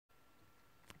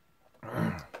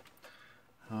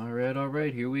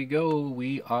Alright, here we go.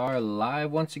 We are live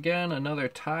once again. Another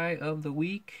tie of the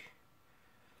week.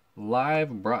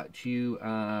 Live, brought to you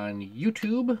on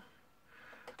YouTube.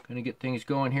 Gonna get things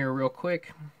going here real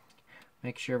quick.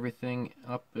 Make sure everything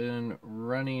up and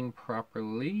running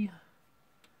properly.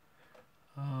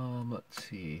 Let's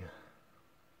see.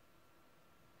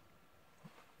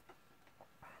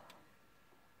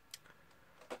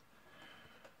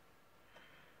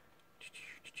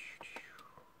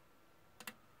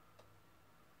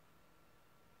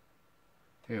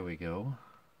 There we go.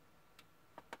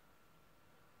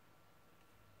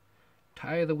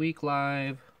 Tie of the week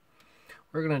live.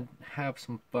 We're gonna have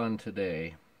some fun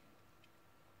today.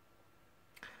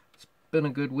 It's been a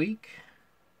good week.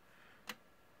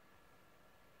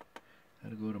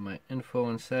 Gotta go to my info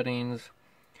and settings.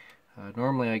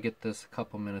 Normally I get this a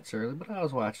couple minutes early, but I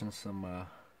was watching some,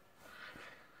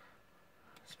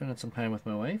 spending some time with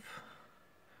my wife.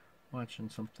 Watching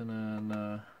something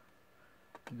on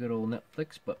good old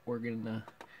Netflix, but we're gonna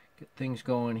get things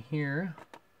going here.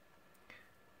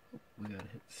 We gotta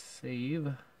hit save.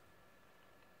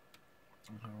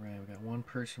 Alright, we got one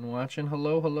person watching.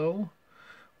 Hello, hello.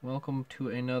 Welcome to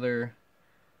another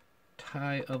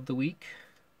tie of the week.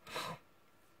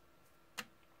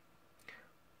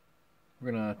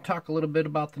 We're gonna talk a little bit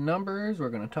about the numbers. We're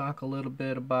gonna talk a little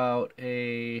bit about gotta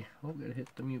hit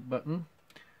the mute button.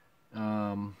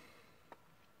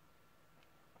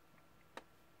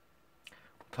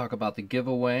 Talk about the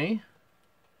giveaway.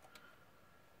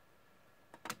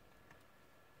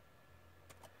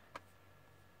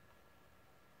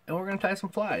 And we're going to tie some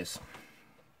flies.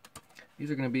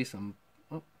 These are going to be some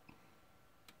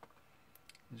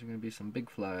big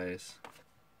flies.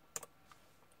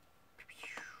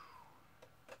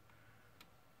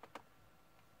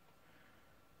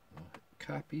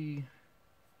 Copy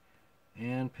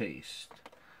and paste.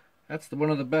 That's one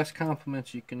of the best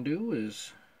compliments you can do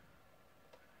is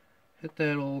hit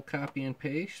that old copy and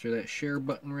paste, or that share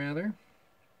button rather.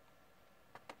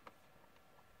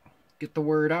 Get the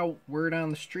word out, word on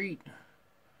the street.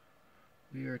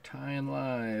 We are tying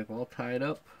live, all tied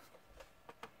up.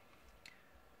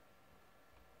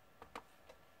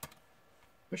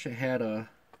 Wish I had an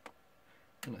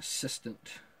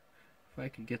assistant. If I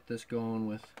could get this going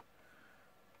with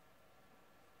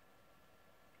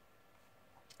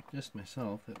just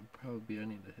myself, it would probably be, I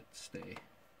need to hit stay.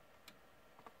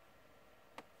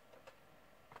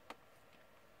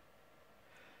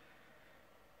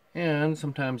 And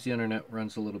sometimes the internet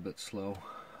runs a little bit slow.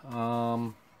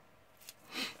 So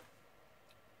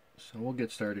we'll get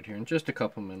started here in just a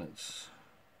couple minutes.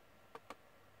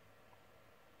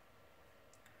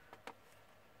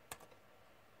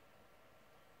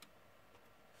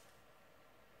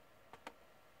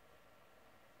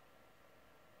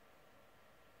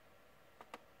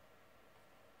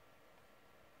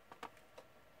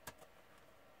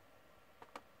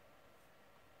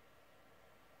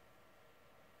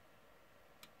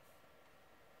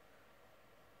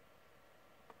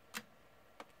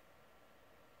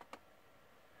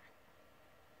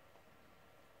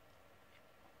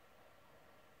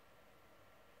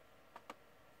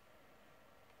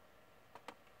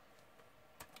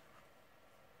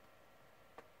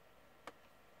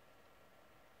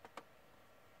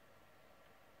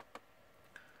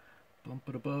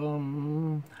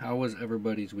 Bum-ba-da-bum. How was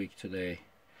everybody's week today?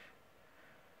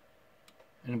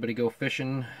 Anybody go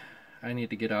fishing? I need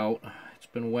to get out. It's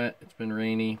been wet, it's been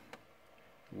rainy,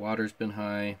 the water's been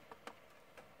high.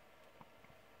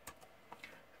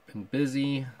 Been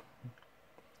busy.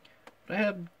 But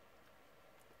I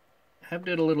have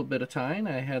did a little bit of tying.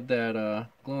 I had that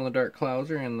glow-in-the-dark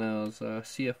clouser and those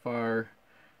CFR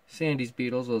Sandy's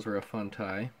beetles. Those were a fun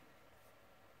tie.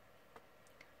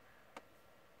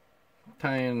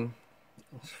 Tying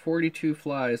 42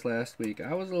 flies last week.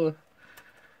 I will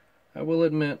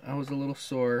admit I was a little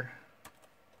sore.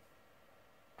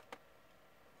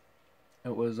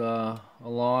 It was a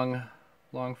long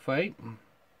fight,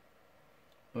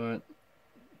 but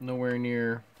nowhere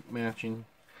near matching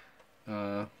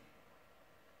a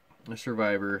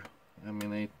Survivor. I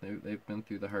mean, they've been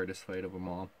through the hardest fight of them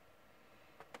all.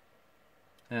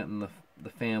 That and the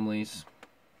families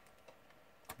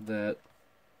that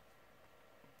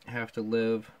have to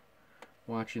live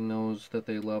watching those that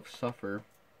they love suffer.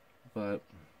 But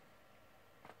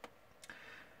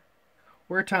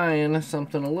we're tying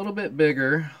something a little bit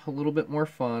bigger, a little bit more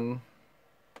fun.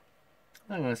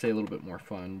 I'm not going to say a little bit more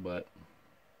fun, but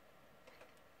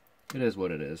it is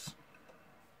what it is.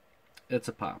 It's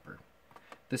a popper.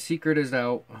 The secret is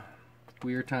out.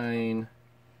 We are tying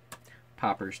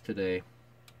poppers today.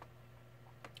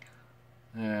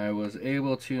 I was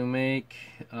able to make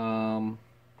a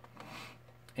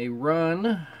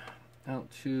run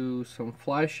out to some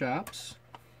fly shops.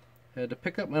 I had to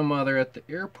pick up my mother at the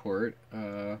airport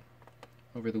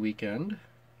over the weekend,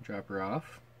 drop her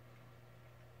off.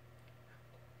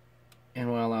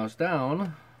 And while I was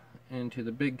down into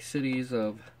the big cities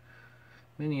of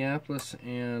Minneapolis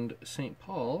and St.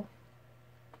 Paul,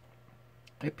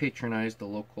 I patronized the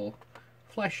local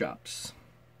fly shops,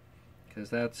 because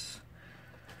that's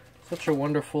such a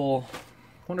wonderful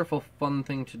fun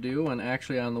thing to do. And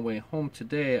actually on the way home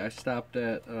today, I stopped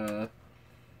by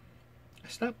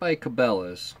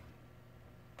Cabela's,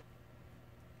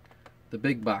 the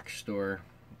big box store,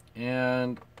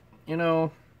 and you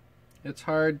know, it's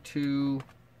hard to,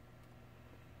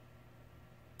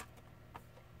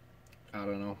 I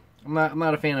don't know, I'm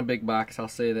not a fan of big box, I'll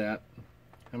say that.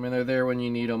 I mean, they're there when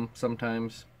you need them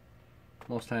sometimes,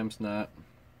 most times not.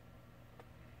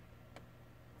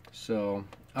 So,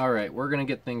 alright, we're gonna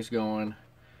get things going.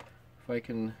 If I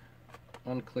can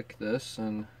unclick this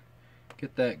and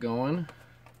get that going.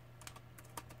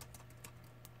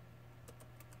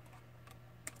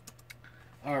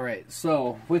 Alright,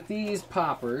 so with these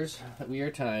poppers that we are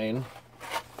tying,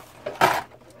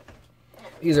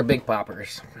 these are big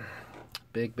poppers.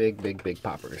 Big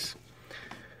poppers.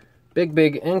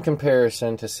 Big in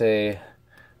comparison to, say,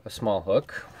 a small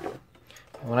hook.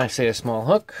 When I say a small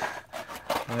hook,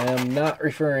 I am not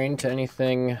referring to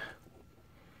anything,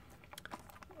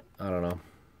 I don't know.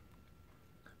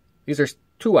 These are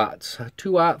 2-aughts,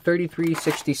 2-aught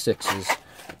 3366s.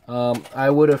 I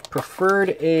would have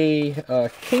preferred a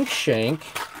kink shank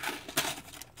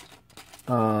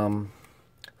for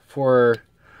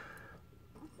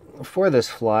this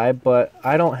fly, but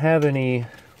I don't have any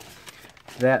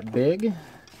that big.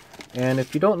 And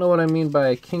if you don't know what I mean by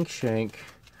a kink shank,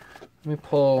 let me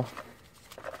pull,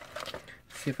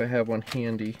 see if I have one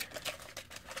handy.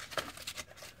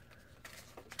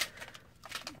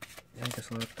 I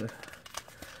guess I'll have to,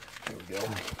 there we go.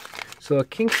 So a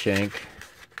kink shank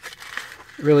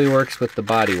really works with the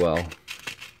body well.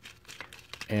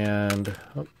 And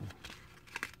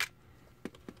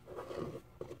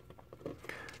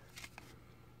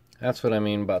that's what I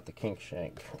mean about the kink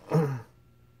shank.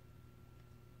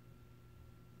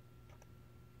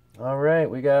 All right,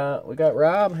 we got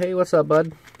Rob. Hey, what's up,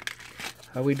 bud?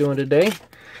 How we doing today?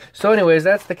 So anyways,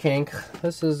 that's the kink.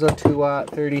 This is a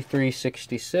 2-aught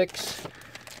 3366.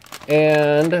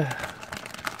 And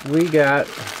we got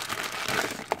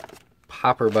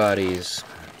popper bodies.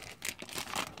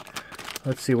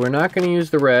 Let's see, we're not going to use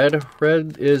the red.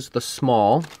 Red is the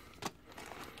small.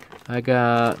 I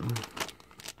got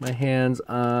my hands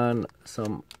on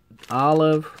some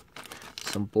olive,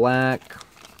 some black,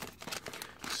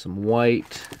 some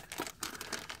white,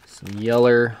 some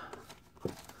yeller,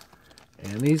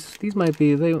 and these might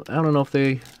be, I don't know if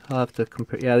they, I'll have to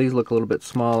compare. Yeah, these look a little bit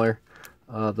smaller.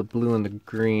 The blue and the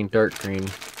green, dark green.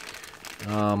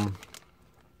 I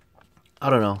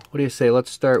don't know. What do you say? Let's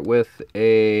start with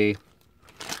a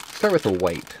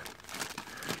white.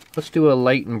 Let's do a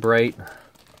light and bright.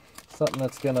 Something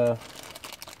that's gonna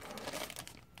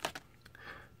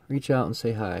reach out and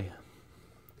say hi.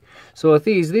 So with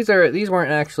these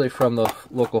weren't actually from the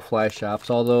local fly shops,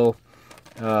 although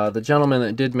the gentleman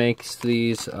that did make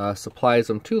these supplies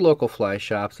them to local fly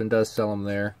shops and does sell them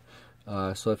there.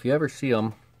 So if you ever see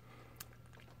them,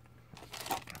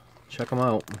 check them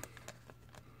out.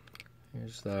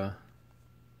 Here's the...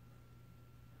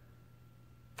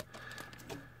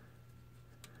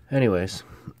 Anyways,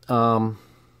 I'm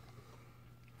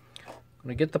going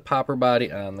to get the popper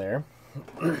body on there.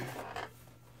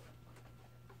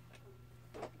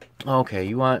 Okay,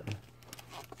 you want...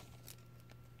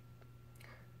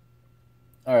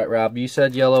 Alright, Rob, you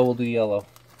said yellow, we'll do yellow.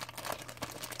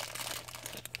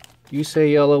 You say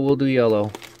yellow, we'll do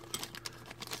yellow.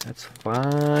 That's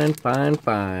fine, fine,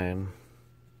 fine.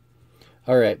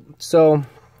 Alright, so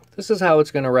this is how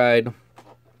it's going to ride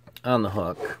on the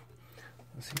hook.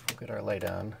 Let's see if we'll get our light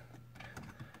on.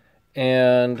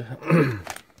 And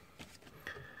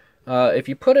if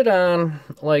you put it on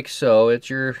like so, it's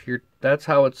that's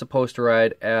how it's supposed to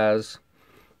ride as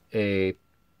a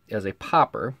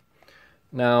popper.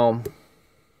 Now,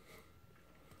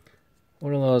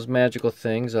 one of those magical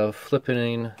things of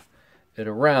flipping it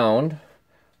around,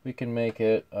 we can make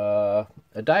it a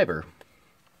diver.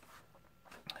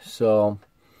 So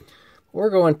we're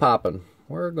going popping.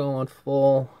 We're going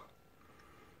full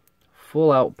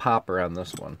out popper on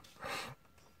this one.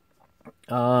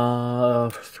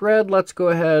 Thread, let's go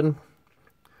ahead.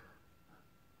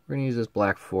 We're gonna use this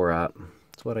black 4-aught.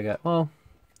 That's what I got. Well,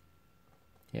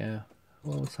 yeah,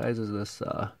 What size is this?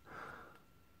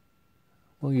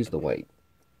 We'll use the white.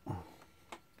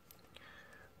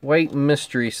 White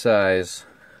mystery size.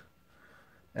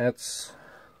 That's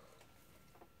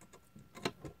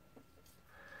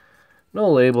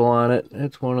no label on it.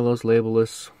 It's one of those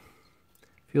labelless.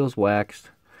 Feels waxed.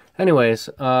 Anyways,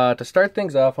 to start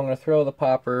things off, I'm going to throw the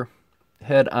popper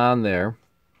head on there.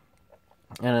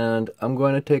 And I'm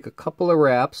going to take a couple of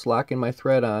wraps, locking my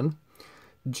thread on,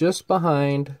 just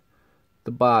behind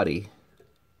the body.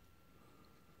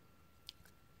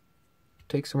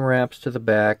 Take some wraps to the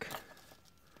back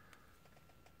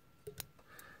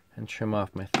and trim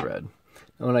off my thread.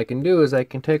 And what I can do is I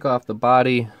can take off the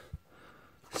body,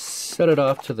 set it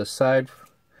off to the side,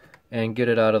 and get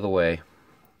it out of the way.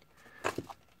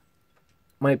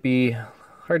 Might be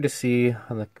hard to see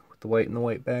on with the white and the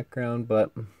white background,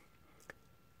 but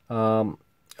I'm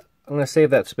going to save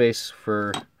that space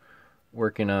for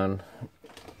working on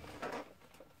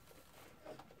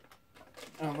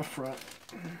the front.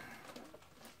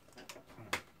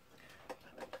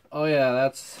 Oh yeah,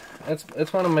 it's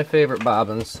one of my favorite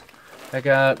bobbins. I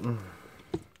got a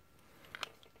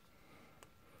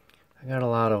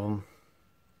lot of them.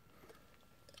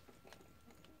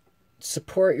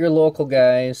 Support your local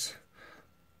guys.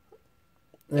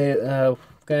 Guy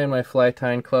in my fly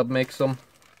tying club makes them.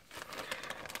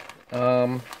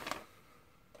 So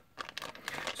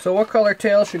what color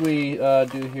tail should we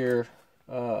do here,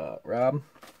 Rob?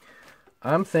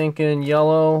 I'm thinking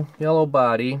yellow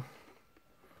body.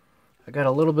 I got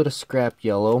a little bit of scrap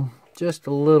yellow, just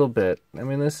a little bit. I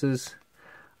mean, this is,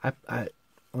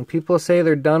 when people say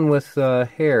they're done with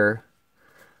hair,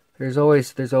 there's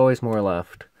always more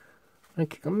left.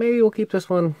 Maybe we'll keep this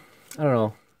one, I don't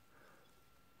know,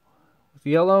 with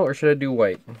yellow, or should I do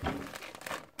white?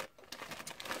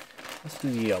 Let's do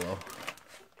the yellow.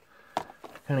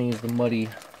 Kind of use the muddy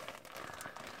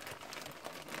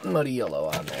yellow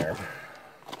on there.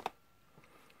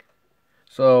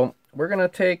 So we're gonna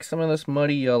take some of this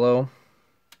muddy yellow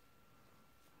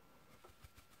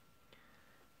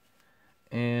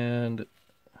and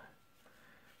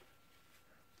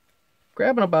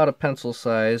grabbing about a pencil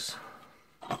size.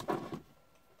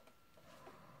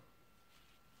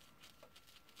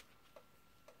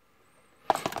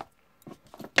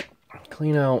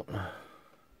 Clean out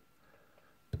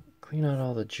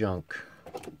all the junk.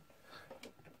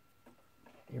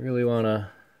 You really want to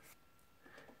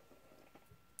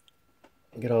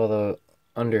get all the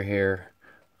underhair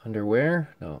out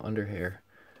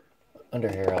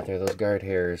there, those guard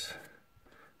hairs,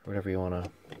 or whatever you want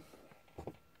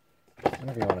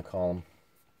to call them.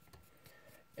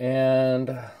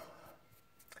 And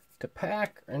to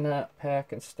pack or not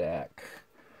pack and stack,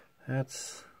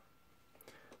 that's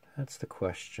the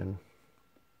question.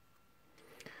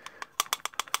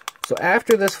 So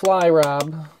after this fly,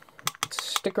 Rob,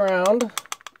 stick around,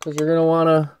 because you're gonna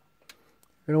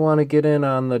wanna get in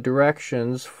on the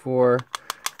directions for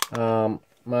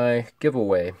my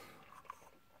giveaway.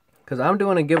 Because I'm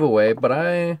doing a giveaway, but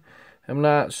I am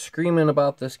not screaming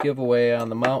about this giveaway on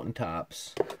the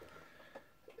mountaintops.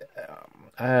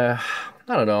 I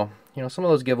don't know. You know, some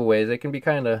of those giveaways, they can be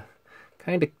kind of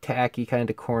tacky, kind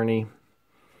of corny,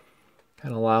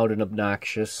 kind of loud and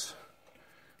obnoxious,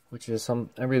 which is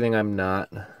everything I'm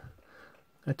not.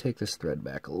 I take this thread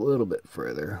back a little bit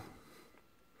further.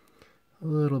 A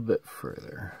little bit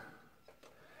further.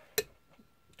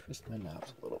 Twist my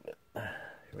knobs a little bit.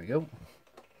 Here we go.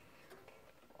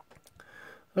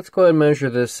 Let's go ahead and measure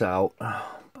this out.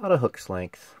 About a hook's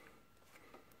length.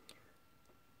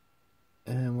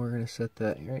 And we're going to set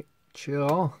that right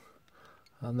chill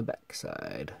on the back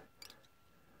side.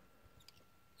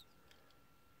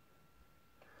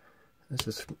 This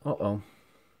is,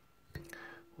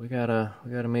 we got a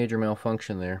major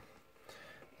malfunction there.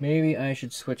 Maybe I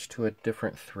should switch to a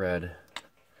different thread.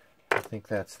 I think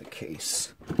that's the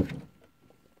case.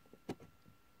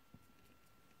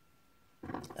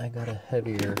 I got a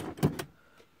heavier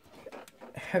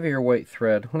white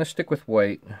thread. I'm gonna stick with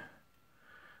white.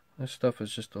 This stuff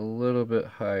is just a little bit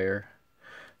higher.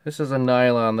 This is a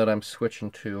nylon that I'm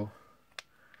switching to.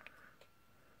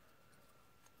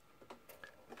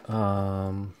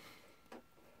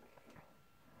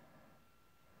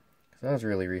 I was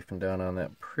really reefing down on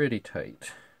that pretty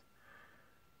tight.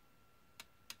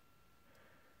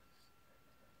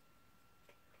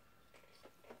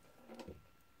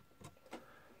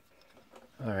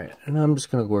 Alright, and I'm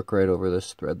just going to work right over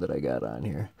this thread that I got on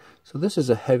here. So this is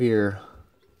a heavier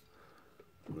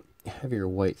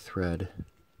white thread.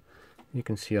 You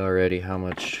can see already how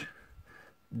much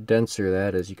denser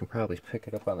that is. You can probably pick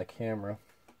it up on the camera.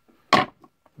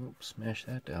 Oops, smash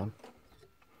that down.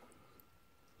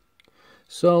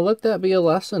 So let that be a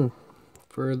lesson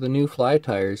for the new fly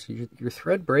tires. Your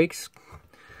thread breaks,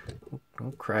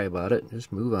 don't cry about it,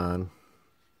 just move on.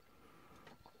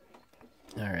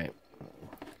 Alright,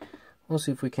 we'll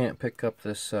see if we can't pick up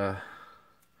this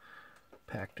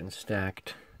packed and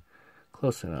stacked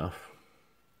close enough.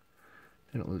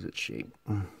 Didn't lose its shape.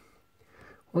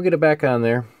 We'll get it back on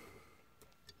there.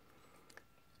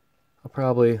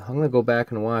 I'm gonna go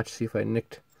back and watch, see if I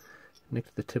nicked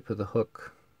the tip of the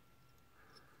hook.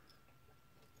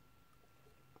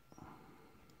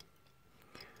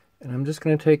 And I'm just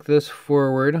going to take this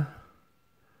forward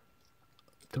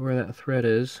to where that thread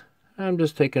is. I'm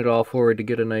just taking it all forward to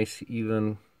get a nice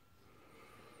even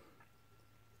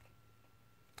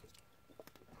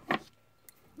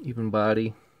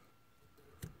body.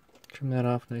 Trim that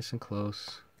off nice and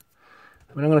close.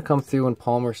 I mean, I'm going to come through and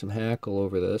palmer some hackle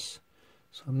over this,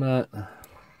 so I'm not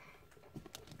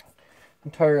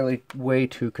entirely way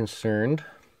too concerned.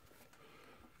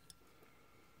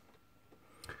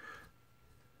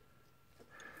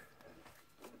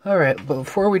 Alright, but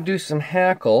before we do some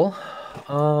hackle,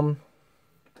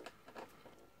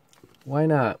 why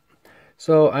not?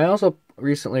 So I also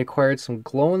recently acquired some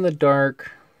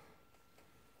glow-in-the-dark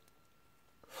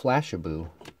Flashaboo.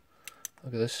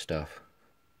 Look at this stuff.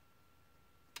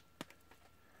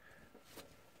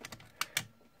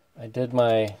 I did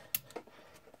my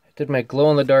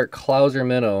glow-in-the-dark Clouser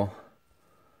minnow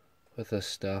with this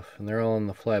stuff, and they're all in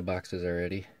the fly boxes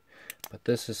already. But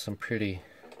this is some pretty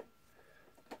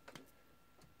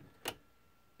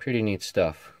neat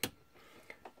stuff.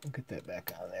 We'll get that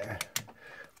back on there.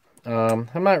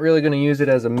 I'm not really going to use it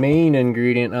as a main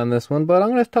ingredient on this one, but I'm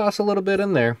going to toss a little bit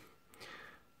in there.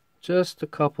 Just a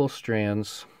couple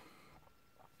strands.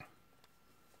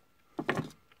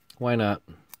 Why not?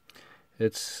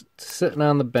 It's sitting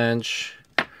on the bench.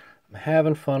 I'm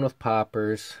having fun with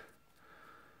poppers.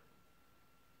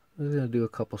 I'm going to do a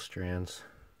couple strands.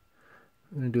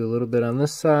 I'm going to do a little bit on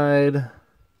this side.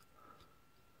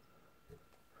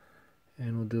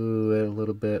 And we'll do it a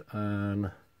little bit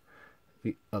on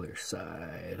the other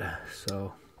side.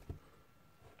 So,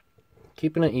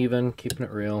 keeping it even, keeping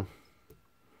it real.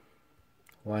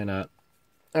 Why not?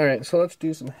 Alright, so let's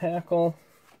do some hackle.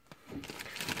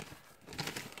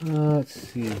 Let's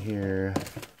see here.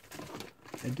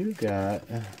 I do have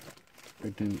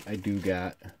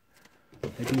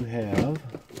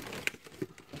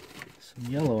some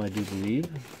yellow, I do believe.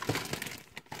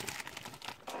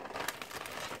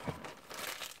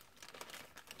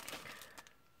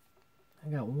 I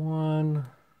got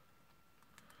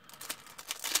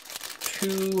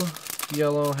 2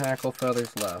 yellow hackle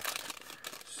feathers left.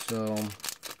 So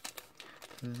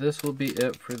this will be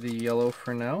it for the yellow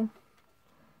for now.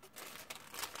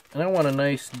 And I want a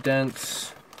nice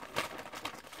dense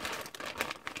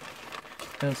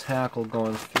hackle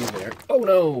going through there. Oh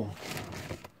no!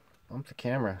 Bumped the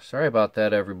camera. Sorry about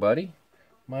that, everybody.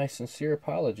 My sincere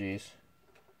apologies.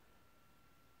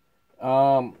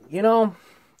 You know,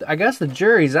 I guess the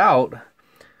jury's out.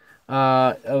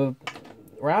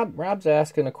 Rob's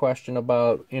asking a question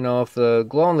about, you know, if the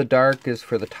glow-in-the-dark is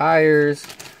for the tires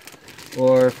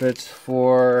or if it's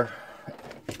for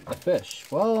the fish.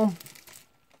 Well,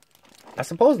 I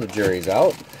suppose the jury's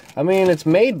out. I mean, it's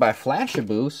made by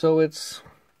Flashaboo, so it's...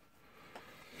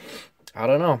 I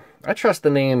don't know. I trust the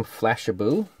name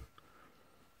Flashaboo.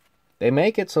 They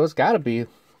make it, so it's gotta be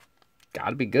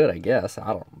good, I guess.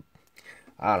 I don't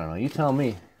know. You tell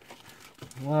me.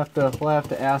 We'll have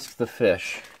to ask the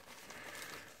fish.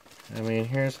 I mean,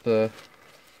 here's the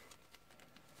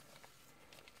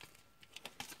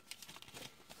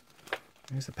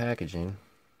packaging.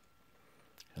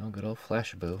 Oh, good old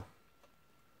Flashaboo.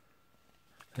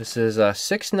 This is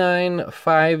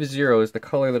 6950 is the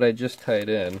color that I just tied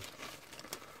in.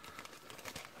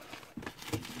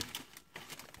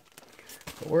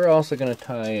 But we're also going to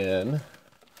tie in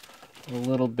a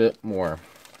little bit more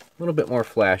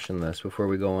flash in this before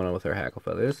we go on with our hackle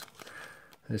feathers.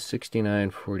 This is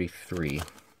 6943.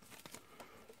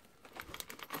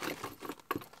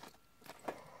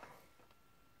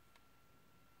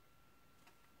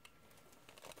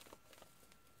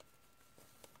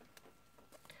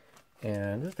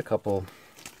 And just a couple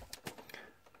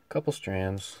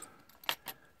strands.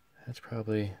 That's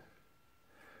probably,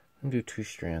 I'm gonna do 2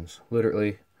 strands.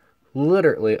 Literally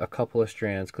a couple of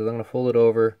strands, because I'm gonna fold it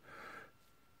over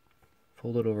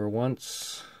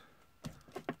once.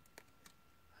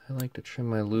 I like to trim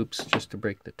my loops just to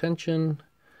break the tension,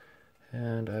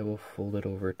 and I will fold it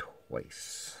over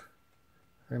twice,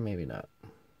 or maybe not.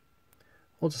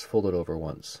 We'll just fold it over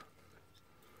once.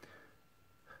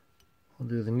 We'll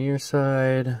do the near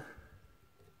side,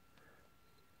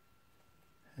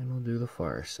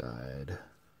 far side.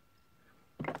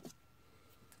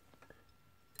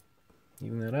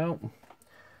 Even that out.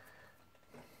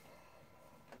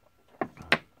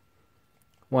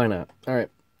 Why not? Alright.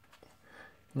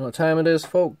 You know what time it is,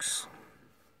 folks?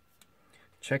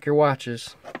 Check your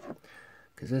watches,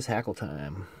 because it's hackle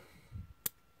time.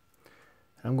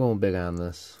 I'm going big on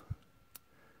this.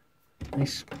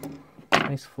 Nice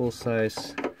full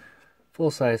size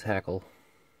hackle.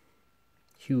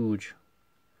 Huge.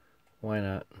 Why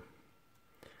not?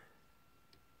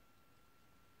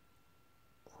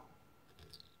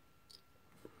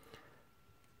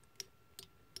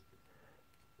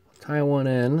 Tie one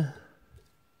in.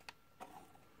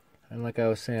 And like I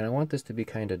was saying, I want this to be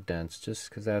kind of dense, just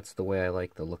because that's the way I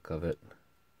like the look of it.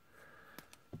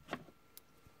 I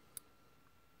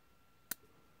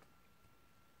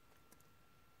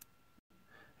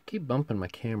keep bumping my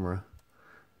camera.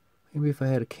 Maybe if I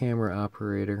had a camera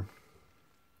operator.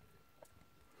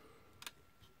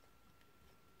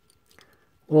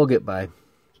 We'll get by.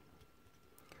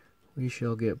 We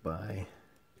shall get by.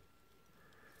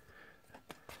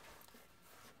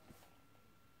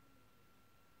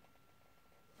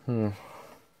 I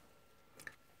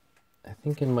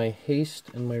think in my haste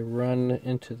and my run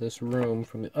into this room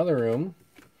from the other room,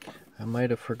 I might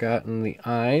have forgotten the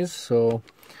eyes, so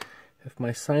if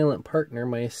my silent partner,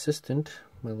 my assistant,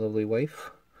 my lovely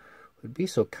wife, would be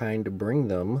so kind to bring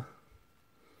them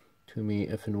to me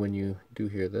if and when you do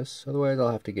hear this. Otherwise,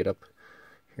 I'll have to get up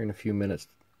here in a few minutes,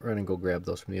 run and go grab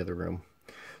those from the other room.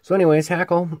 So anyways,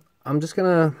 hackle, I'm just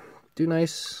gonna do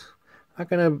nice. Not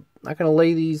gonna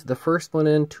lay the first one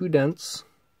in too dense.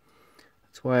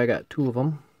 That's why I got two of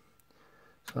them.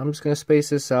 So I'm just gonna space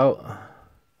this out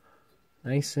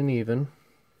nice and even.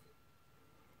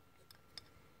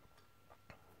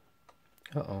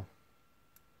 Uh-oh.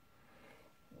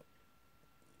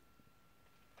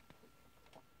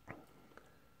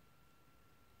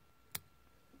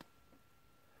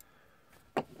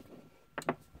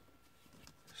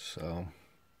 So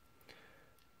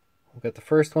we'll get the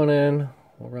first one in,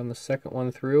 we'll run the second one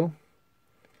through,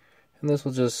 and this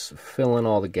will just fill in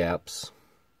all the gaps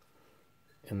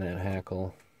in that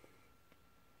hackle.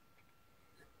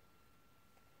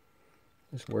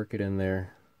 Just work it in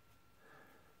there.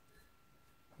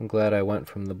 I'm glad I went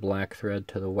from the black thread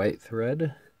to the white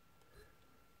thread.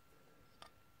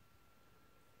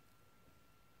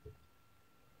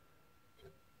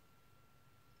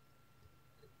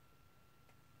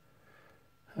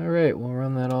 Alright, we'll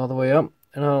run that all the way up.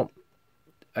 And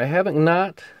I haven't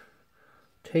not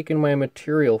taken my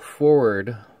material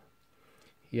forward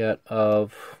yet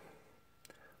of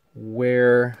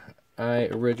where I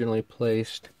originally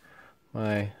placed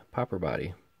my popper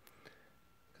body,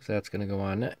 because that's going to go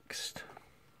on next.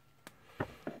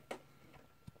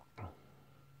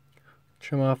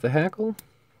 Trim off the hackle.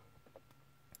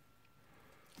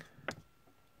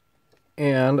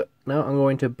 And now I'm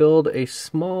going to build a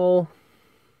small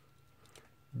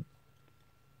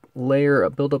layer,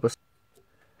 build up a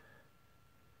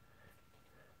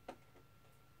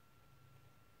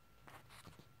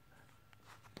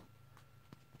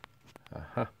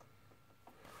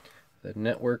The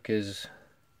network is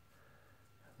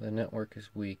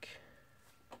weak.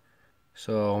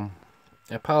 So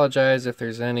I apologize if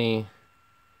there's any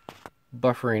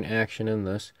buffering action in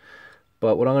this.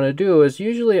 But what I'm going to do is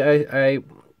usually I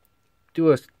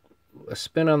do a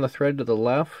spin on the thread to the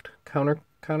left,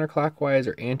 counterclockwise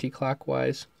or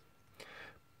anti-clockwise.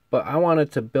 But I want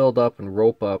it to build up and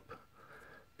rope up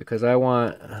because I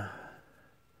want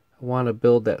to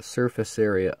build that surface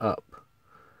area up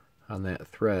on that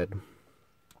thread.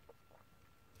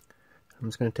 I'm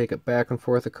just going to take it back and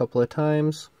forth a couple of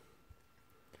times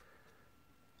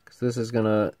because this is going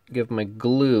to give my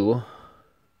glue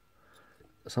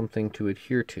something to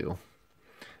adhere to.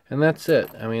 And that's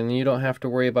it. I mean, you don't have to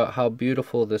worry about how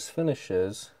beautiful this finish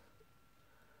is,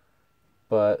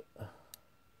 but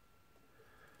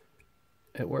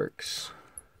it works.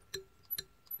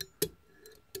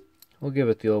 We'll give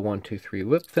it the old 1, 2, 3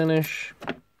 whip finish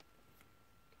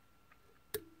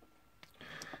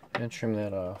and trim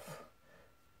that off.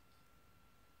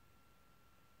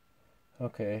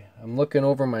 Okay, I'm looking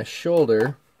over my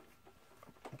shoulder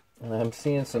and I'm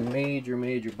seeing some major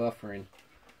buffering.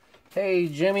 Hey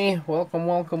Jimmy, welcome.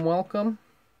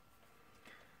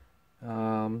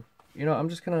 You know, I'm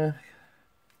just gonna,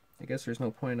 I guess there's no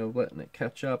point of letting it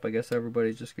catch up. I guess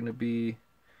everybody's just gonna be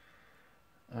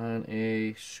on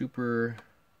a super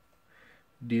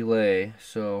delay.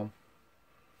 So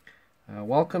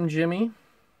welcome Jimmy.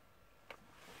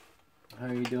 How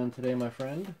are you doing today, my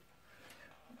friend?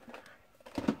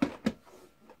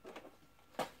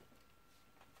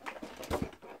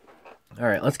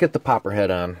 Alright, let's get the popper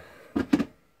head on.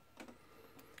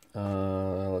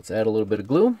 Let's add a little bit of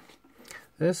glue.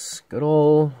 This good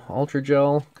old Ultra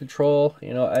Gel Control.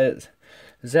 You know,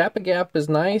 Zap-A-Gap is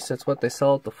nice. That's what they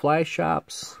sell at the fly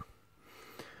shops.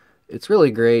 It's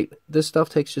really great. This stuff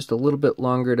takes just a little bit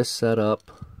longer to set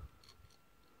up.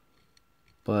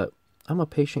 But I'm a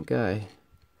patient guy.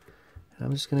 And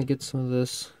I'm just going to get some of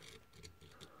this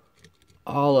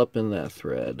all up in that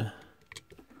thread.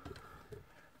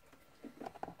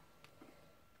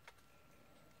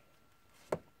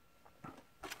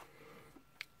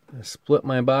 I split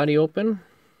my body open.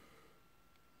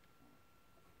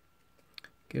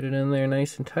 Get it in there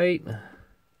nice and tight.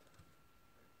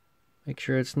 Make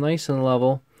sure it's nice and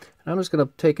level. And I'm just going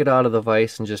to take it out of the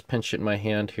vise and just pinch it in my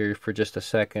hand here for just a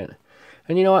second.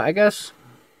 And you know what, I guess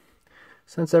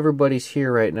since everybody's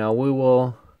here right now, we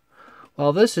will,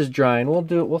 while this is drying,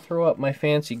 we'll throw up my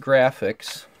fancy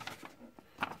graphics.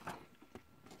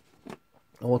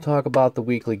 And we'll talk about the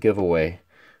weekly giveaway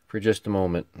for just a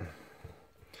moment.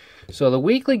 So the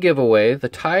weekly giveaway, the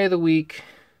tie of the week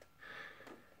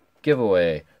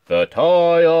giveaway. The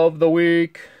tie of the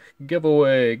week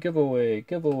giveaway.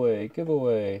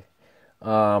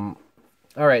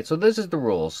 Alright, so this is the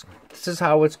rules. This is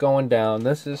how it's going down.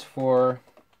 This is for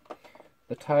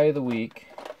the tie of the week.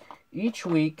 Each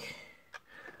week,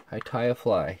 I tie a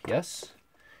fly. Yes?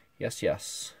 Yes,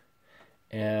 yes.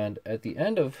 And at the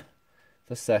end of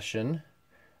the session,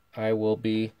 I will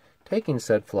be taking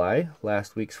said fly.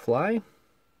 Last week's fly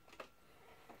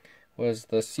was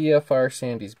the CFR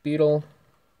Sandy's Beetle.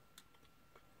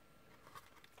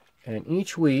 And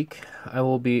each week, I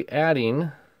will be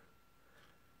adding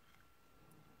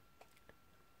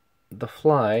the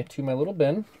fly to my little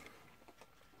bin.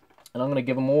 And I'm going to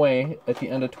give them away at the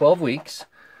end of 12 weeks.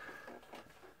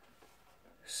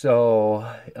 So,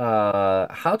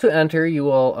 how to enter, you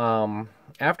will,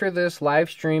 after this live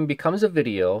stream becomes a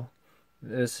video,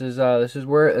 this is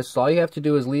where, all you have to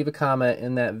do is leave a comment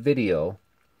in that video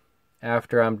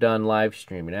after I'm done live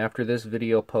streaming, after this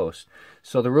video post.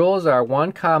 So the rules are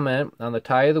 1 comment on the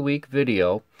tie of the week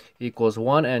video equals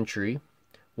 1 entry.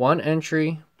 1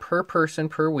 entry per person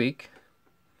per week.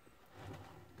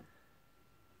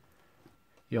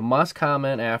 You must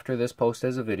comment after this post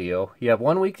as a video. You have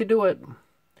 1 week to do it.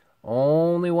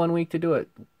 Only 1 week to do it.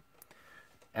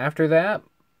 After that,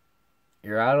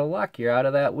 you're out of luck. You're out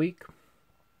of that week.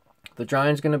 The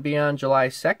drawing's going to be on July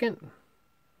 2nd,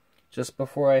 just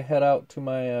before I head out to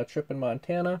my trip in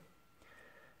Montana.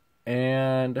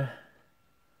 And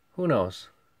who knows?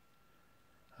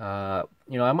 You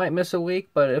know, I might miss a week,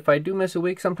 but if I do miss a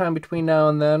week sometime between now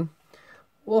and then,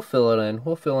 we'll fill it in.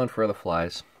 We'll fill in for the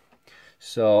flies.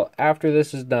 So after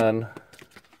this is done,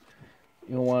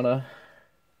 you'll want to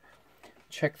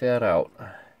check that out.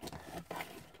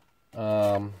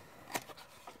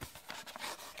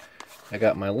 I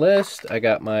got my list, I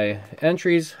got my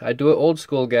entries. I do it old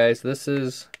school, guys.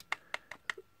 Those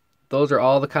are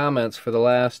all the comments for the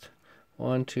last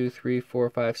 1, 2, 3, 4,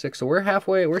 5, 6. So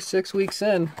we're 6 weeks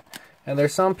in, and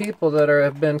there's some people that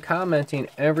have been commenting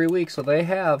every week, so they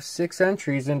have 6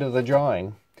 entries into the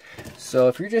drawing. So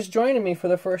if you're just joining me for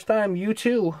the first time, you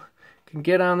too can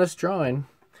get on this drawing.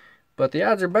 But the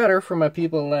odds are better for my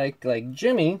people like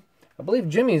Jimmy. I believe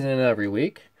Jimmy's in every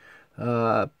week.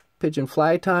 Pigeon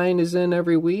Fly Tying is in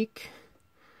every week.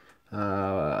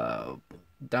 Donna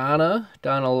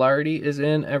Lardy is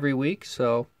in every week.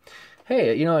 So,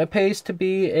 hey, you know, it pays to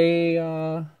be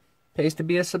a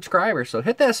subscriber. So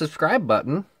hit that subscribe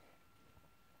button,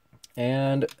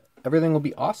 and everything will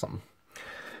be awesome.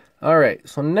 All right,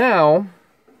 so now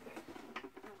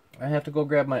I have to go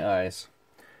grab my eyes.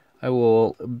 I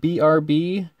will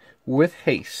BRB with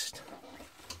haste.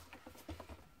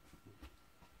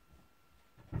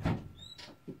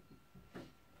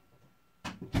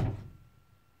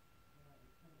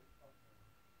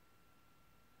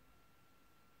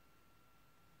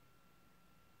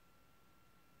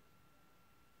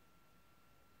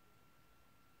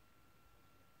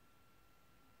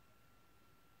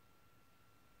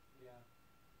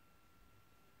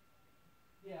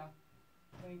 Yeah,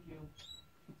 thank you.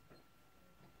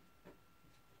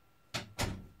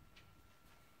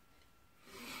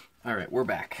 All right, we're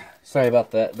back. Sorry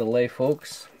about that delay,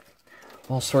 folks.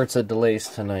 All sorts of delays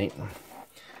tonight.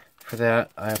 For that,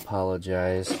 I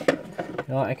apologize. You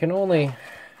know,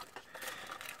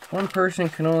 one person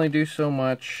can only do so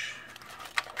much.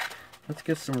 Let's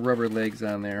get some rubber legs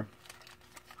on there.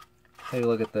 Hey,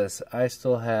 look at this. I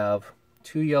still have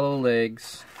 2 yellow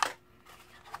legs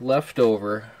left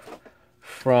over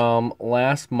from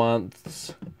last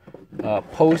month's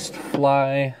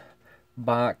post-fly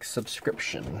box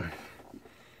subscription.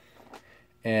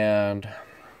 And,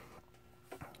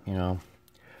 you know,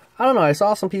 I don't know, I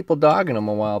saw some people dogging them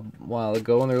a while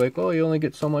ago, and they're like, oh, you only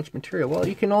get so much material. Well,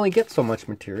 you can only get so much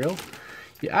material.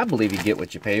 Yeah, I believe you get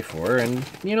what you pay for, and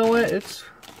you know what? It's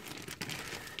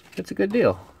a good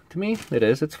deal. To me, it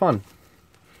is. It's fun.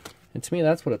 And to me,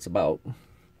 that's what it's about.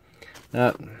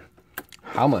 Not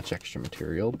how much extra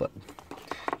material, but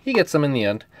you get some in the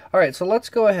end. Alright, so let's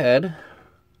go ahead.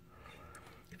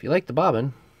 If you like the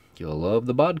bobbin, you'll love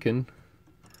the bodkin.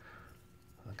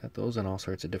 I got those in all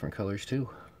sorts of different colors too.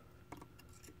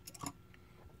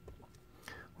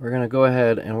 We're going to go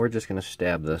ahead and we're just going to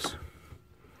stab this.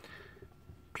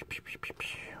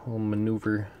 We'll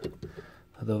maneuver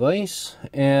the vise.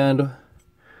 And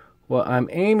what I'm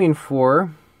aiming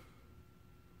for,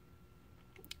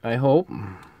 I hope,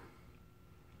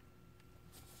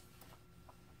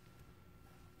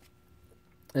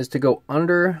 is to go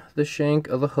under the shank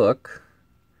of the hook.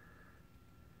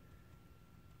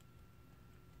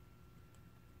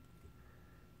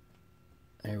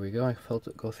 There we go, I felt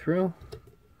it go through.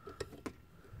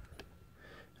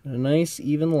 A nice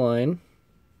even line.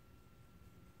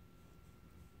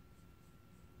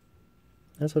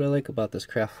 That's what I like about this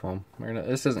craft foam.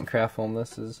 This isn't craft foam,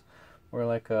 this is more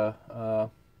like a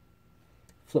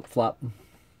flip-flop.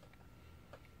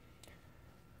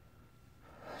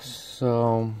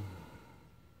 So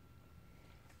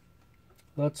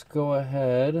let's go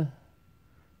ahead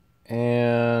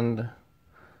and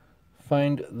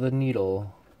find the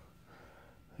needle.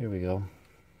 Here we go.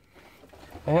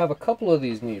 I have a couple of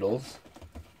these needles,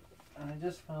 and I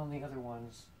just found the other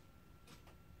ones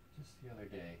just the other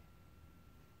day.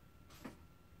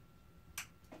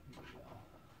 Here we go.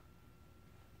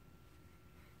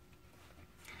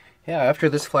 Yeah, after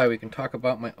this fly, we can talk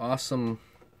about my awesome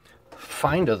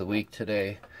find of the week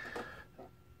today.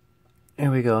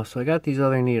 There we go. So I got these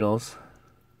other needles,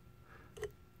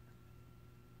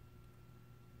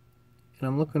 and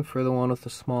I'm looking for the one with the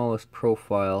smallest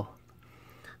profile.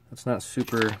 It's not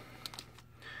super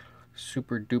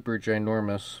duper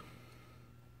ginormous.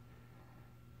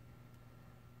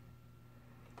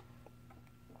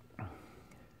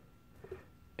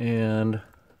 And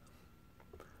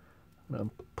I'm going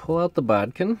to pull out the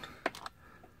bodkin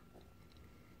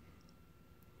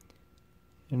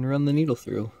and run the needle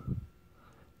through.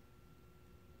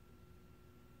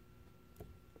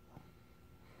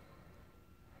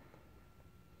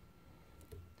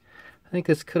 I think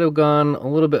this could have gone a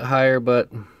little bit higher, but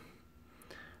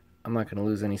I'm not going to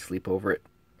lose any sleep over it.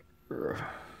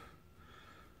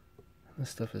 This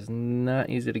stuff is not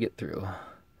easy to get through.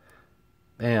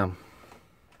 Bam.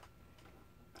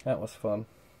 That was fun.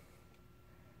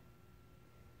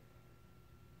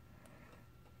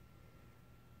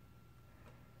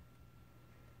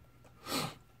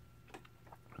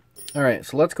 Alright,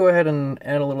 so let's go ahead and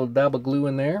add a little dab of glue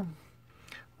in there.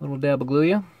 A little dab of glue,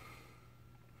 yeah.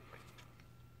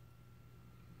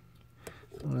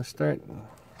 I'm going to start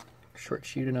short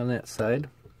shooting on that side.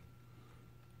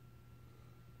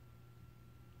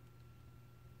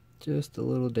 Just a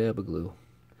little dab of glue.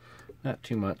 Not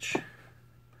too much.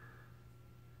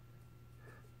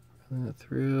 Run that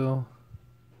through.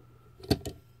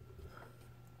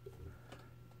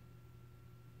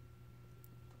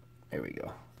 There we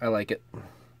go. I like it.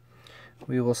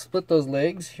 We will split those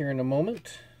legs here in a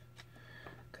moment,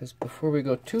 because before we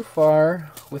go too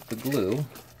far with the glue,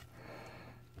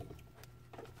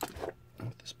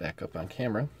 put this back up on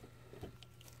camera.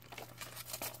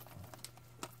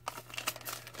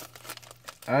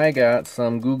 I got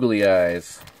some googly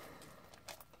eyes.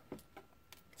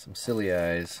 Some silly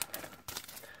eyes.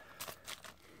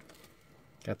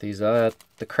 Got these at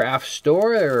the craft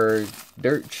store. They were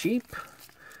dirt cheap.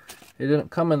 It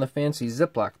didn't come in the fancy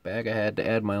Ziploc bag. I had to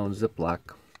add my own Ziploc.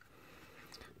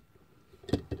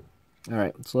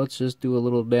 Alright, so let's just do a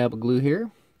little dab of glue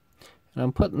here. And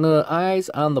I'm putting the eyes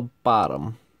on the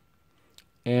bottom.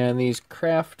 And these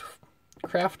craft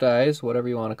eyes, whatever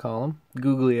you want to call them,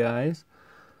 googly eyes,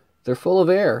 they're full of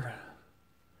air.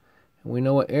 And we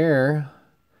know what air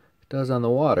does on the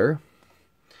water.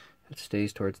 It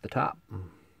stays towards the top.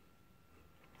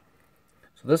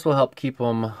 So this will help keep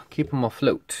them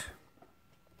afloat.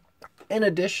 In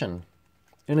addition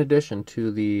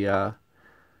to the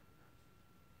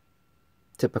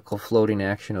typical floating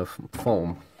action of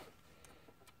foam.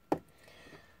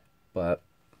 But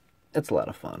it's a lot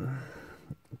of fun.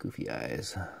 Goofy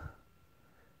eyes.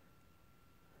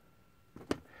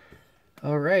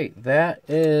 Alright, that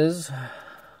is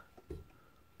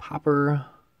popper.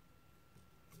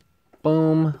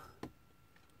 Boom.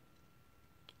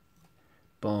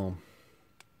 Boom.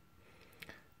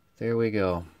 There we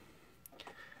go.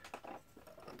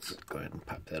 Let's go ahead and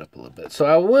pop that up a little bit. So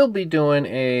I will be doing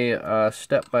a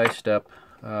step-by-step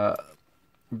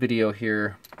video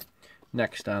here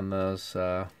next on those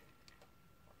on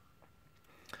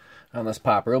this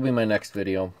popper. It'll be my next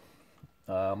video.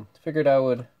 Figured I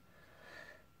would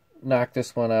knock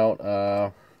this one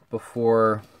out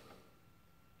before,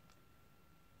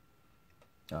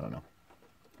 I don't know,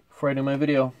 before I do my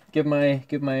video. Give my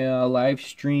live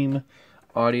stream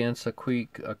audience a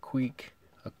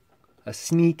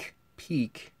sneak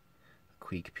peek.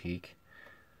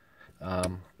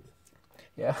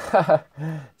 Yeah.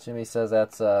 Jimmy says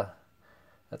that's a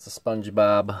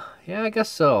SpongeBob. Yeah, I guess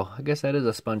so. I guess that is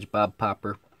a SpongeBob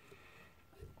popper.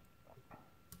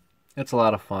 It's a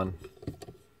lot of fun.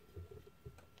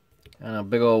 And a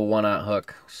big old 1/0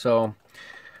 hook. So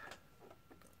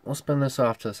we'll spin this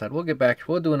off to the side. We'll get back.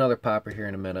 We'll do another popper here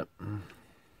in a minute.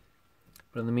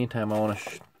 But in the meantime, I want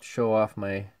to show off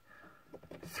my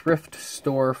thrift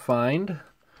store find.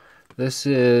 This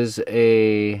is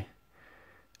a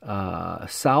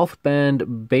South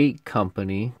Bend Bait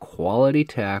Company quality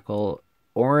tackle,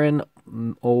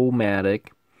 Orin-O-Matic.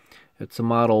 It's a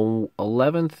model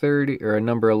 1130 or a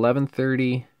number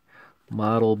 1130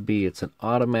 Model B. It's an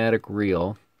automatic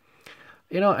reel.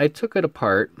 You know, I took it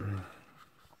apart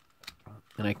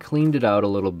and I cleaned it out a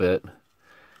little bit,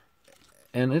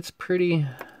 and it's pretty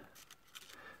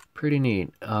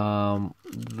neat.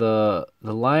 The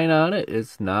line on it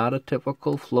is not a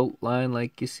typical float line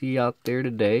like you see out there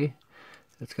today.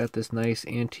 It's got this nice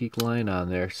antique line on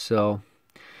there. So,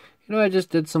 you know, I just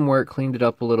did some work, cleaned it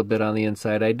up a little bit on the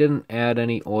inside. I didn't add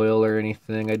any oil or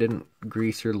anything. I didn't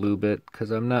grease or lube it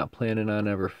because I'm not planning on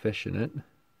ever fishing it.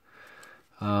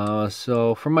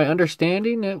 So from my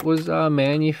understanding, it was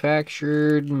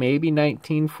manufactured maybe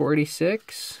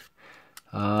 1946.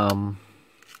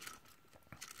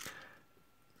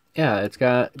 Yeah,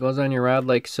 goes on your rod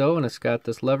like so, and it's got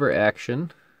this lever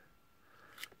action.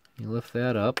 You lift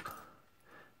that up,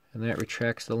 and that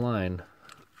retracts the line.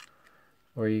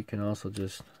 Or you can also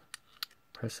just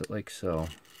press it like so.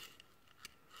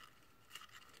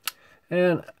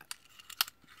 And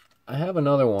I have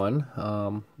another one,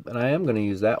 and I am going to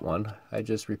use that one. I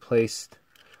just replaced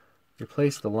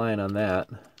the line on that.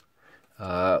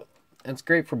 It's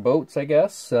great for boats, I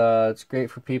guess. It's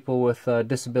great for people with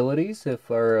disabilities,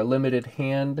 or limited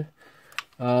hand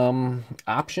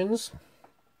options,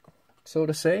 so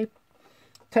to say.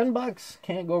 $10,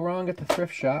 can't go wrong at the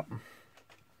thrift shop.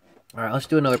 All right, let's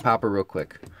do another popper real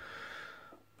quick.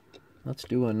 Let's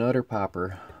do another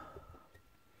popper.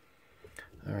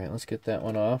 All right, let's get that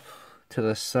one off to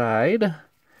the side.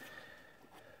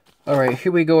 All right,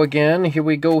 here we go again. Here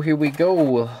we go.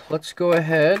 Let's go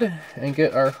ahead and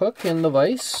get our hook in the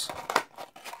vise.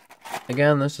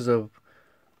 Again, this is a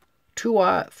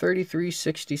 2-aught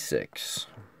 3366.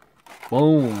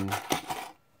 Boom.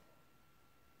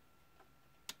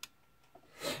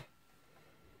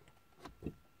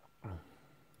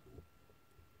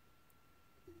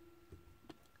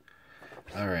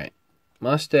 All right,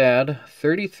 Mustad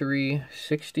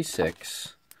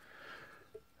 3366.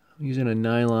 I'm using a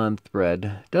nylon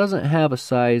thread. Doesn't have a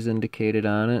size indicated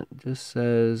on it. Just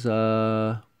says,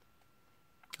 I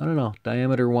don't know,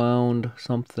 diameter wound,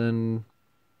 something.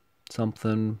 It's a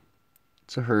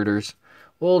Herder's.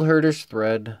 Old Herder's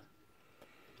thread.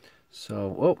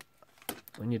 So,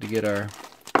 we need to get our,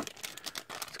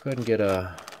 let's go ahead and get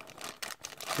we're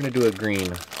going to do a green.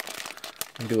 We're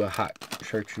going to do a hot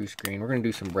chartreuse green. We're going to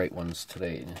do some bright ones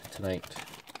tonight.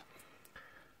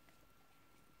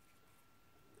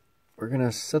 We're going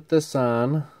to set this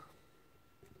on.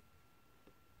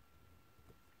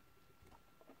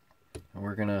 And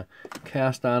we're going to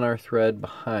cast on our thread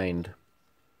behind,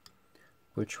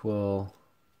 which will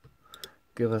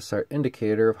give us our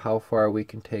indicator of how far we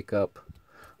can take up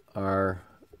our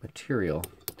material.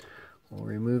 We'll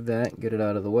remove that and get it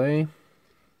out of the way.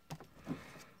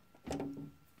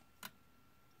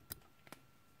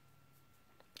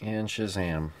 And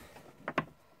shazam.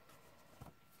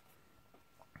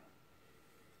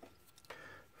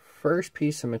 First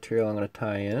piece of material I'm going to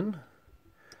tie in, it's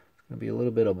going to be a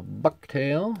little bit of a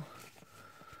bucktail.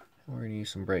 We're going to use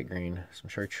some bright green, some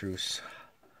chartreuse.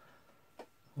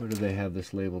 What do they have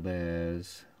this labeled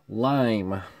as?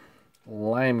 Lime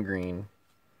green.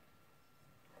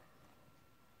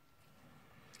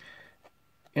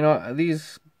 You know,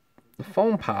 these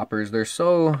foam poppers, they're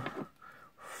so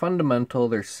fundamental,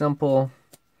 they're simple,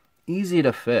 easy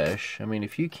to fish. I mean,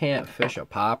 if you can't fish a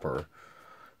popper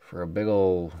for a big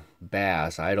old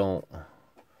bass, I don't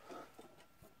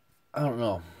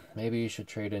know. Maybe you should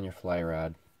trade in your fly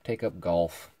rod. Take up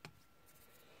golf.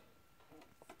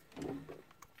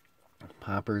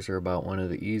 Poppers are about one of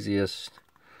the easiest.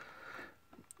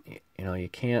 You know, you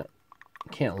can't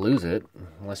lose it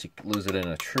unless you lose it in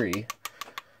a tree.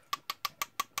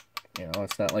 You know,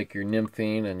 it's not like you're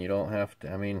nymphing and you don't have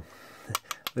to. I mean,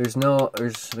 there's no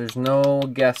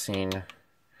guessing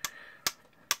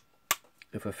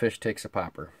if a fish takes a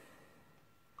popper.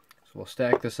 So we'll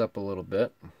stack this up a little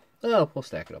bit. Well, we'll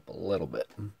stack it up a little bit.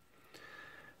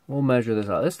 We'll measure this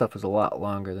out. This stuff is a lot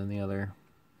longer than the other.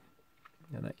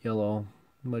 And that yellow,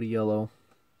 muddy yellow.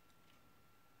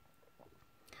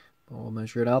 But we'll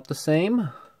measure it out the same.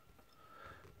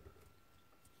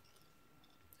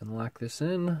 And lock this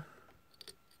in.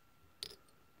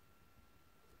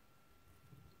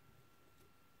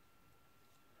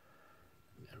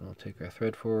 And we'll take our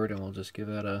thread forward and we'll just give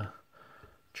that a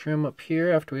trim up here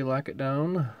after we lock it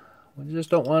down. We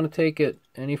just don't want to take it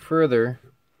any further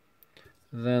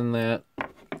than that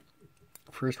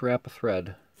first wrap of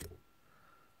thread.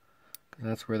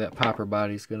 That's where that popper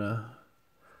body's gonna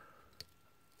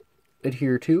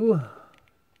adhere to.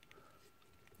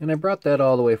 And I brought that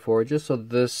all the way forward just so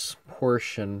this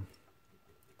portion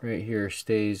right here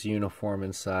stays uniform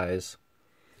in size.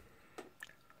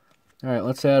 All right,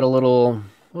 let's add a little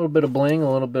bit of bling,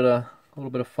 a little bit of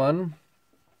fun.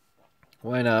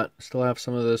 Why not? Still have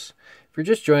some of this. If you're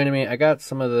just joining me, I got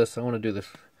some of this. I want to do this.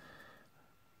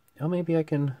 Oh, maybe I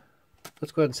can.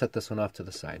 Let's go ahead and set this one off to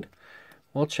the side.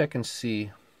 We'll check and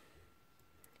see.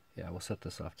 Yeah, we'll set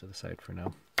this off to the side for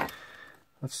now.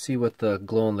 Let's see what the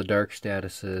glow-in-the-dark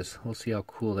status is. We'll see how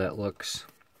cool that looks.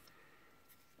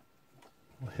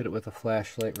 We'll hit it with a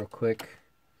flashlight real quick.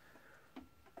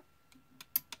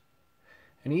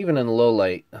 And even in low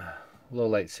light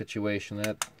situation,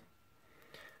 that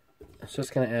it's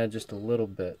just going to add just a little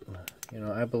bit. You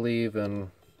know, I believe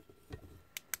in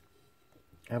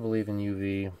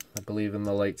UV. I believe in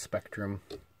the light spectrum.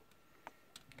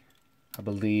 I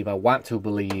want to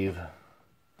believe.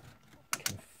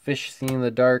 Can fish see in the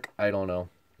dark? I don't know.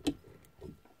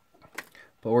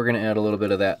 But we're going to add a little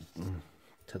bit of that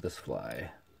to this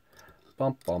fly.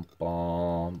 Bump, bump,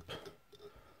 bump.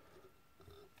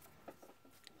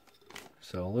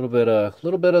 So a little bit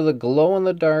of the glow in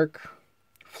the dark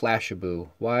Flashaboo.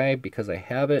 Why? Because I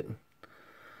have it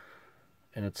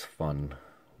and it's fun.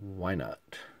 Why not?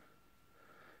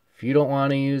 If you don't want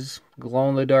to use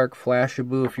glow-in-the-dark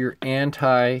Flashaboo, if you're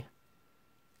anti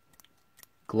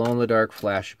glow-in-the-dark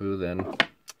Flashaboo, then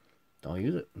don't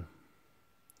use it.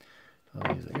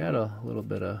 Don't use it. I got a little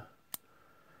bit of...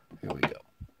 Here we go.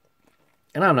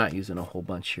 And I'm not using a whole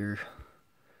bunch here.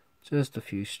 Just a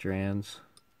few strands.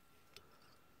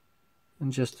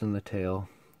 And just in the tail.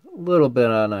 A little bit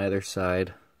on either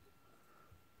side.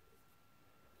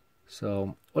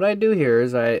 So what I do here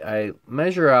is I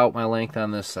measure out my length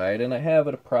on this side, and I have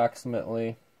it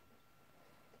approximately...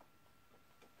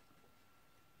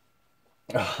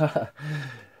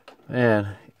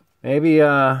 Man, maybe,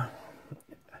 too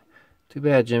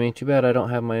bad, Jimmy. Too bad I don't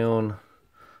have my own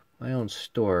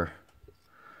store.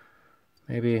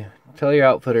 Maybe tell your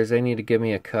outfitters they need to give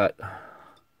me a cut.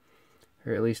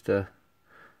 Or at least a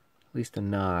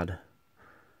nod.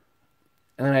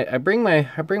 And then I bring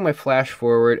my flash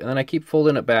forward, and then I keep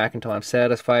folding it back until I'm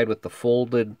satisfied with the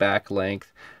folded back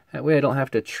length. That way I don't have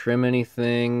to trim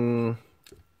anything.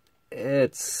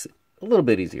 It's a little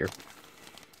bit easier.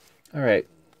 All right,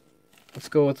 let's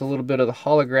go with a little bit of the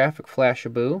holographic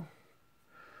Flashaboo.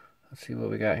 Let's see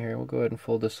what we got here. We'll go ahead and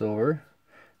fold this over.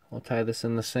 We'll tie this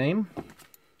in the same.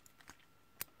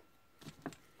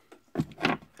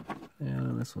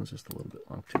 And this one's just a little bit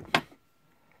long too.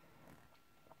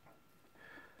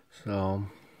 So,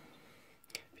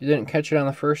 if you didn't catch it on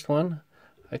the first one,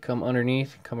 I come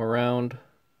underneath, come around,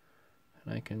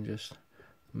 and I can just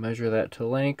measure that to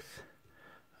length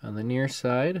on the near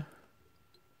side.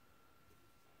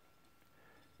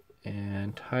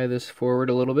 And tie this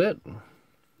forward a little bit.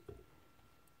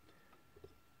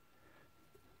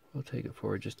 We'll take it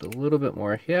forward just a little bit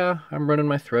more. Yeah, I'm running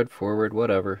my thread forward,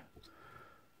 whatever.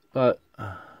 But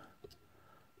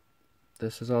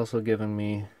this is also giving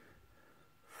me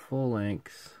full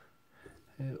length.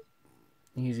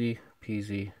 Easy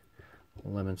peasy,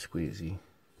 lemon squeezy.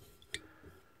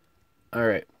 All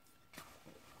right.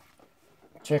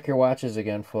 Check your watches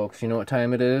again, folks. You know what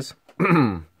time it is?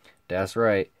 That's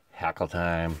right. Hackle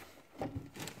time.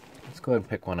 Let's go ahead and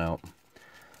pick one out.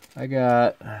 I'm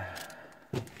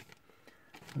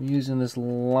using this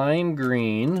lime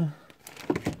green.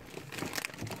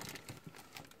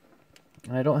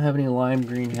 I don't have any lime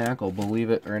green hackle, believe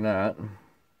it or not.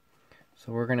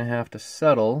 So we're going to have to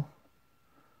settle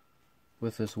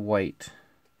with this white.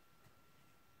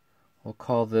 We'll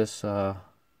call this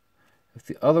If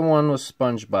the other one was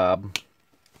SpongeBob,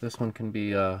 this one can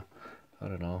be, I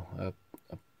don't know, a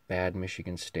bad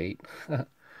Michigan State.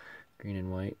 Green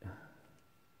and white.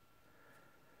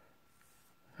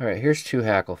 Alright, here's 2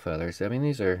 hackle feathers. I mean,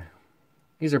 these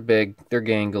are big. They're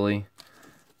gangly.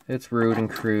 It's rude and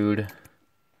crude.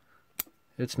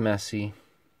 It's messy.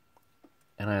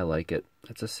 And I like it.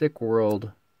 It's a sick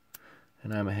world.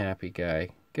 And I'm a happy guy.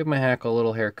 Give my hackle a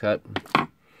little haircut.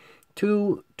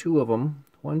 Two of them.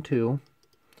 1, 2.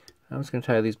 I'm just going to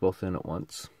tie these both in at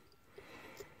once.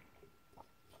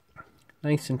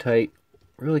 Nice and tight.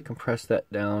 Really compress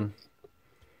that down.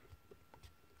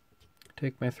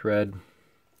 Take my thread.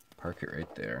 Park it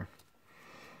right there.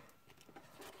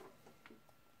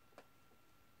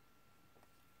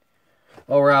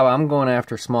 Oh, Rob, I'm going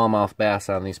after smallmouth bass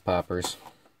on these poppers.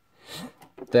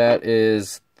 That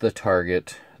is the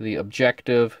target. The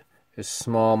objective is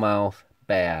smallmouth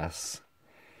bass.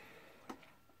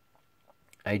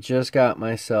 I just got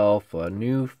myself a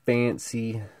new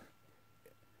fancy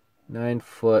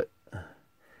 9-foot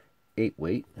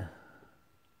 8-weight.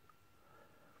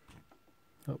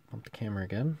 Oh, bump the camera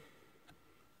again.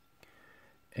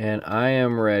 And I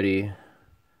am ready.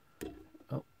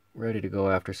 Ready to go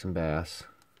after some bass.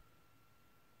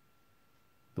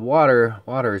 The water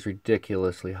is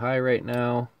ridiculously high right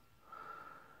now,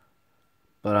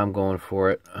 but I'm going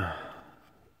for it.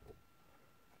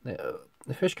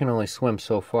 The fish can only swim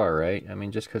so far, right? I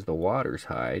mean, just because the water's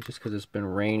high, just because it's been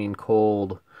raining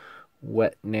cold,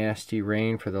 wet, nasty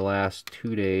rain for the last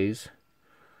 2 days,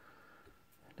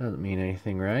 doesn't mean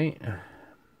anything, right?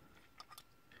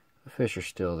 The fish are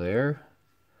still there.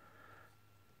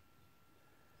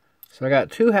 So I got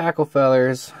 2 hackle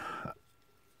feathers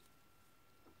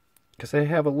because I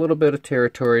have a little bit of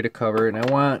territory to cover, and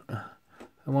I want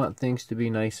things to be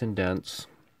nice and dense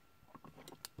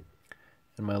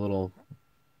in my little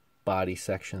body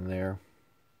section there.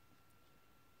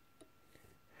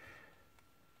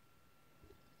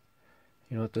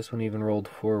 You know what? This one even rolled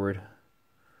forward.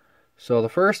 So the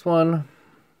first one,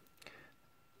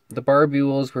 the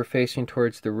barbules were facing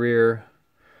towards the rear.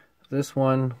 This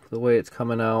one, the way it's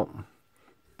coming out,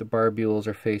 the barbules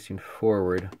are facing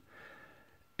forward.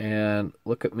 And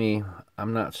look at me,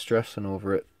 I'm not stressing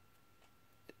over it.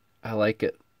 I like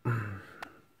it. I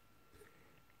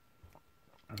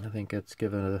think it's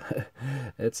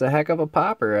it's a heck of a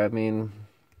popper. I mean,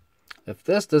 if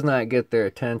this does not get their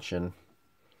attention,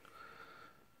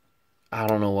 I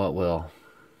don't know what will.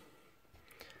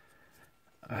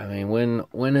 I mean,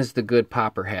 when is the good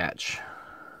popper hatch?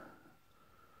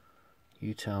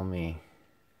 You tell me.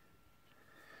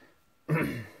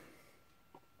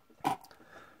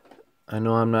 I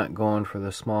know I'm not going for the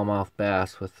smallmouth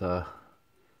bass with a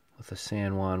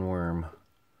San Juan worm.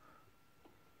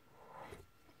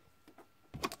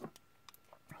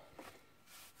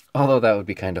 Although that would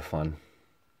be kind of fun.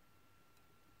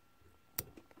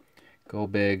 Go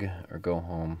big or go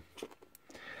home.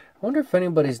 I wonder if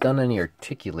anybody's done any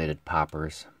articulated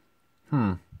poppers.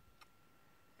 I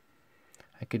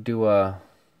could do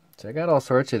so I got all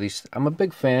sorts of these. I'm a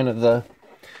big fan of the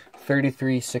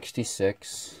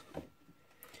 3366.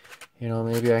 You know,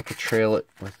 maybe I could trail it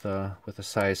with a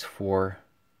size 4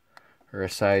 or a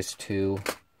size 2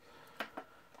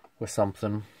 with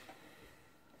something.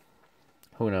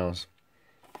 Who knows?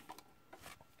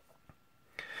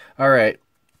 All right,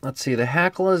 let's see. The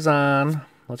hackle is on.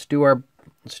 Let's do our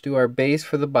base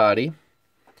for the body.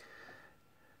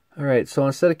 All right, so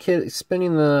instead of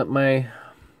spinning my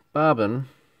bobbin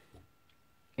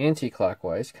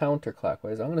anti-clockwise,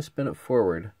 counterclockwise, I'm going to spin it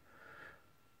forward.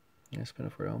 I'm going to spin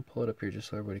it forward. I'll pull it up here just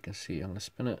so everybody can see. I'm going to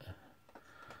spin it.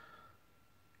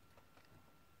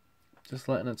 Just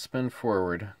letting it spin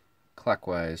forward,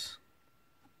 clockwise.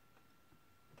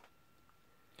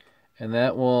 And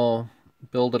that will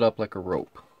build it up like a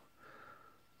rope.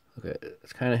 Okay,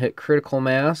 it's kind of hit critical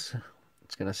mass.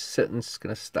 It's going to sit and it's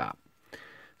going to stop.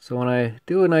 So when I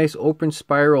do a nice open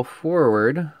spiral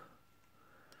forward,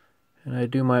 and I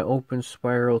do my open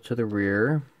spiral to the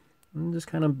rear, I'm just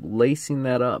kind of lacing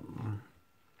that up.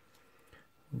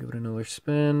 Give it another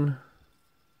spin.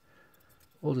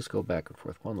 We'll just go back and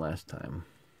forth one last time.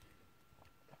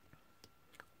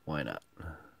 Why not?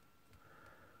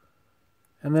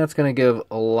 And that's going to give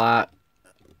a lot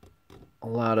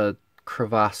of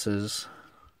crevasses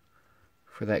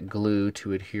for that glue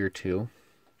to adhere to.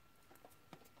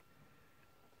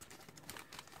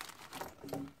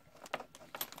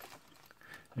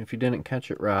 And if you didn't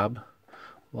catch it, Rob,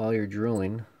 while you're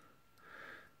drilling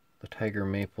the tiger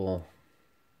maple,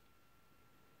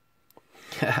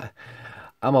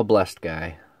 I'm a blessed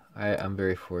guy. I'm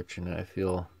very fortunate. I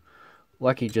feel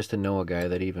lucky just to know a guy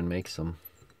that even makes them.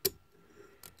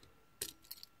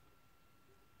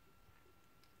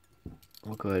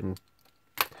 We'll go ahead and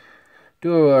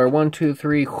do our 1, 2,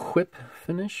 3 whip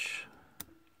finish.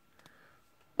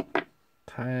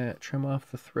 Trim off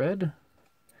the thread,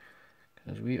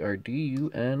 because we are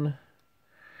done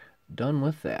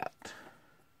with that.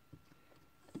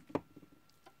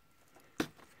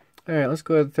 Alright, let's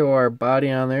go ahead and throw our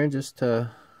body on there just to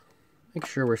make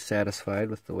sure we're satisfied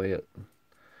with the way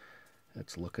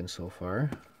it's looking so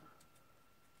far.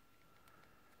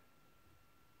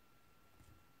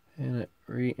 And it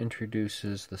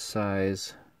reintroduces the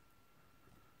size.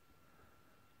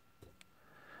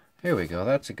 There we go,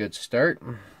 that's a good start.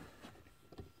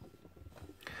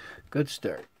 Good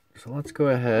start. So let's go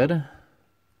ahead and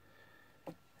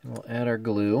we'll add our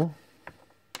glue.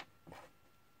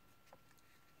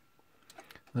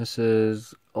 This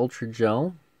is Ultra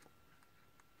Gel.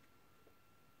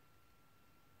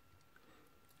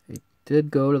 I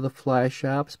did go to the fly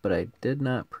shops, but I did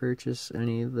not purchase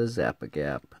any of the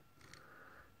Zap-A-Gap.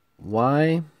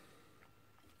 Why?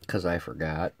 Because I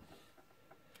forgot.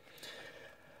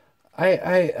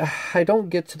 I don't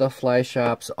get to the fly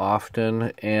shops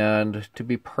often, and to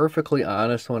be perfectly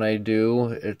honest, when I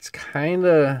do, it's kind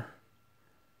of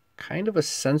a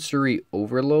sensory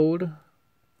overload.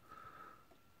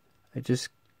 I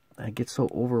get so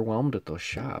overwhelmed at those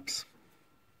shops.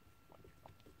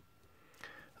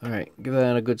 Alright, give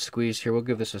that a good squeeze here. We'll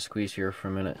give this a squeeze here for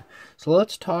a minute. So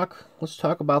let's talk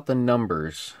about the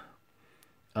numbers.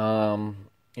 You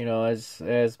know,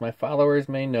 as my followers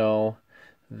may know,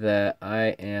 that I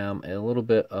am a little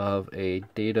bit of a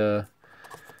data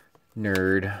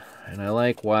nerd, and I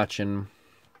like watching,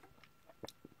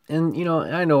 and you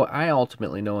know, I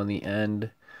ultimately know in the end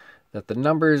that the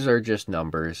numbers are just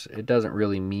numbers. It doesn't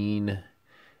really mean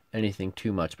anything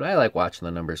too much, but I like watching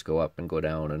the numbers go up and go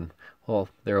down, and well,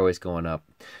 they're always going up.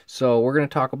 So we're going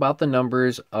to talk about the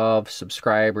numbers of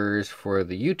subscribers for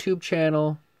the YouTube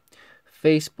channel,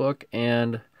 Facebook,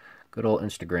 and good old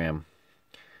Instagram.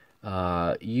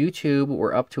 YouTube,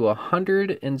 we're up to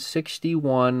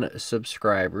 161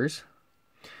 subscribers.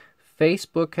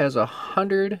 Facebook has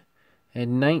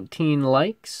 119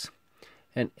 likes.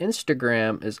 And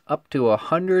Instagram is up to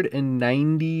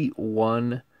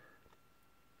 191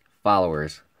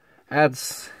 followers.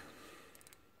 That's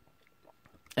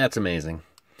amazing.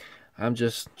 I'm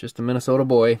just a Minnesota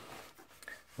boy.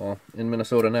 Well, in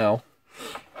Minnesota now.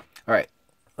 Alright,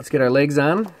 let's get our legs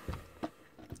on.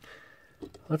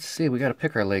 Let's see, we got to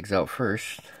pick our legs out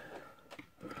first,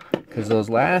 because those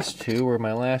last two were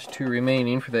my last two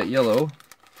remaining for that yellow.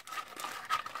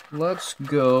 Let's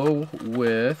go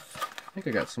with, I think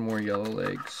I got some more yellow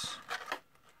legs.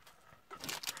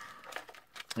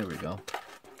 There we go.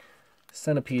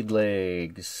 Centipede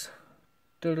legs.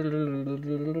 Just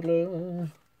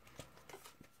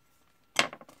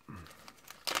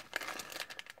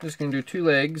going to do 2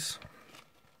 legs.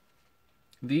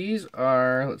 These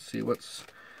are, let's see, what's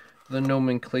the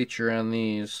nomenclature on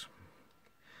these?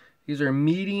 These are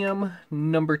medium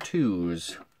number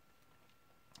 2s.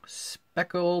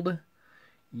 Speckled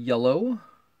yellow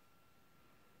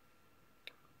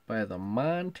by the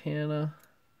Montana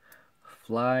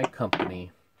Fly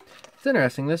Company. It's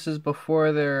interesting, this is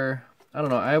before their, I don't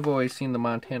know, I've always seen the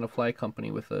Montana Fly Company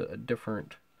with a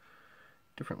different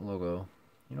logo.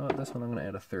 You know what, this one I'm going to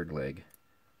add a 3rd leg.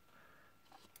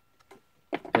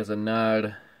 As a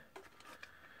nod,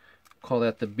 call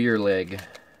that the beer leg.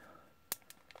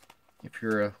 If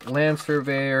you're a land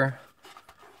surveyor,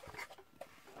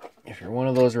 if you're one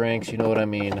of those ranks, you know what I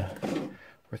mean.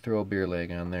 Or throw a beer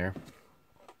leg on there.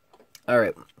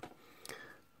 Alright.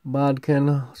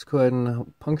 Bodkin, let's go ahead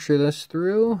and puncture this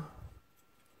through.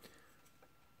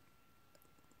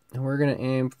 And we're going to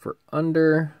aim for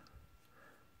under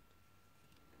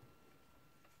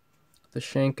the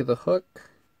shank of the hook.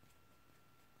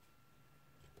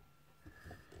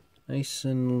 Nice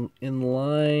and in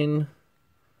line.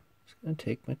 Just going to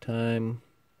take my time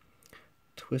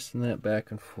twisting that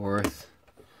back and forth.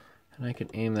 And I can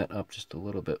aim that up just a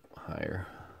little bit higher.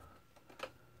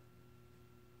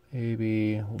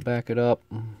 Maybe we'll back it up.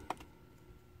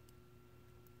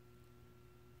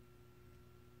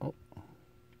 Oh.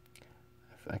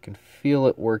 If I can feel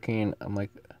it working, I'm like,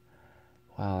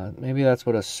 wow, maybe that's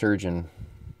what a surgeon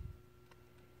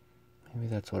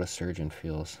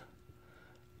feels.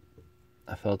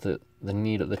 I felt it,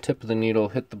 the tip of the needle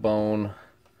hit the bone.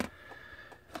 It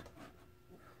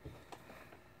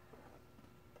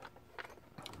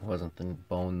wasn't the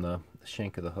bone, the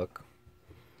shank of the hook.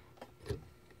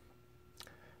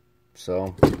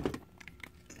 So,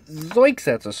 zoinks,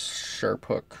 that's a sharp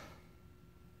hook.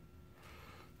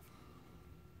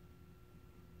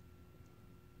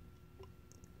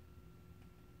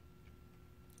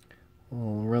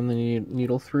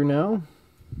 needle through now.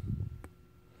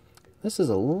 This is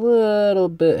a little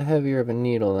bit heavier of a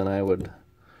needle than I would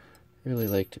really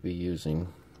like to be using.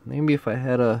 Maybe if I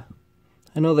had I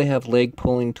know they have leg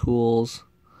pulling tools,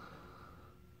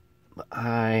 but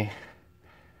I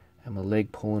am a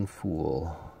leg pulling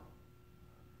fool.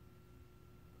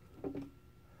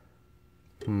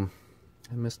 I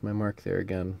missed my mark there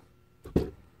again.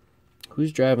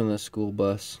 Who's driving this school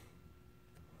bus?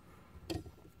 Let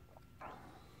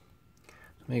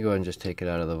me go ahead and just take it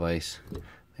out of the vise.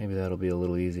 Maybe that'll be a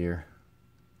little easier.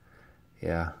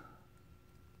 Yeah.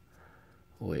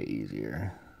 Way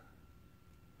easier.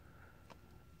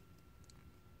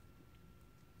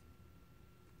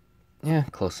 Yeah,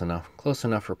 close enough. Close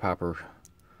enough for popper.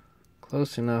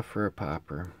 Close enough for a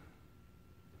popper.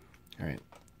 Alright,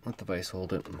 let the vise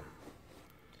hold it.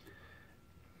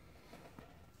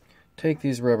 Take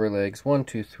these rubber legs, 1,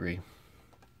 2, 3.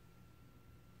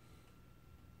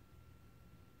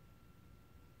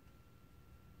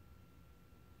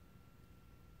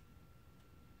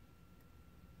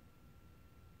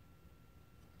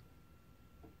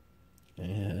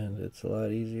 And it's a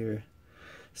lot easier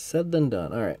said than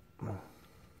done. Alright.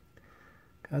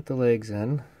 Got the legs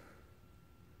in.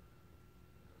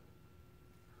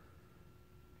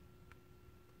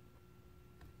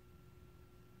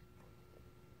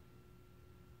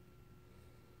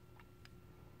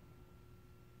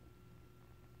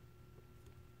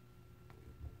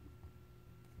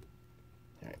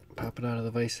 Alright, pop it out of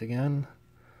the vise again.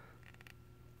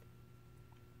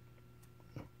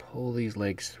 Pull these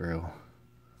legs through.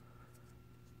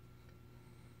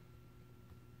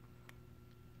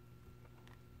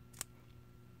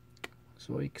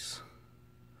 Zoinks.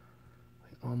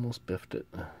 We almost biffed it,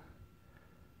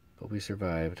 but we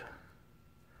survived.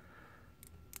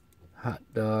 Hot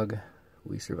dog,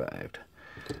 we survived.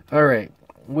 Alright,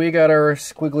 we got our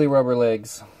squiggly rubber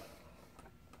legs.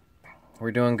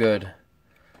 We're doing good.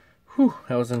 Whew,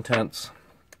 that was intense.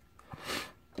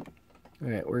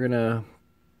 Alright, we're gonna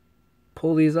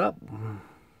pull these up.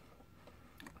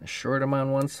 Short them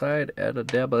on one side, add a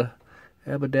dab of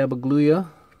gluya.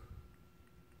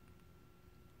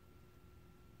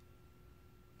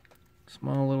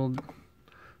 Small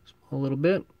little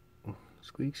bit.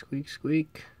 Squeak, squeak,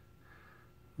 squeak.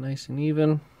 Nice and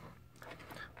even.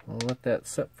 We'll let that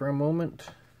set for a moment.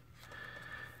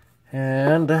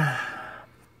 And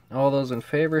all those in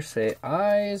favor say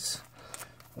ayes.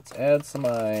 Let's add some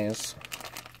ayes.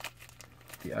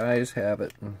 The ayes have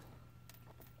it.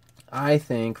 I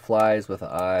think flies with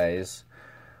eyes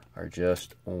are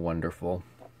just wonderful.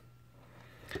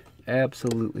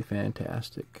 Absolutely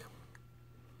fantastic.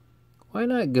 Why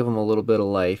not give them a little bit of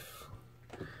life?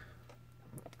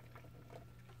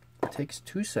 It takes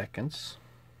 2 seconds.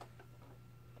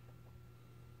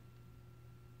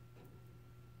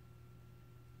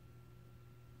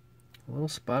 A little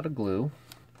spot of glue.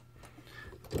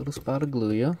 A little spot of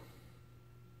gluya.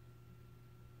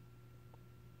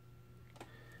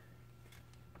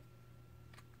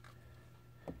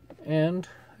 And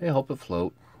I hope it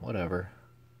float. Whatever.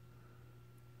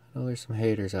 I know there's some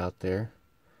haters out there.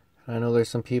 I know there's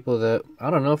some people that,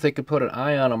 I don't know if they could put an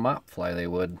eye on a mop fly, they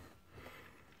would.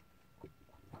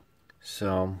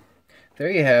 So,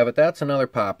 there you have it. That's another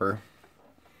popper.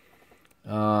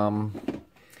 And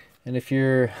if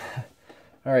you're...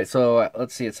 Alright, so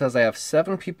let's see. It says I have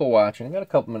 7 people watching. I've got a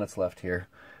couple minutes left here.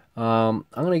 I'm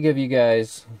going to give you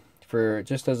guys, for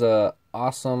just as a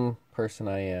awesome person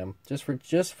I am, just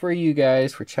for you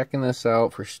guys, for checking this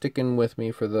out, for sticking with me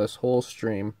for this whole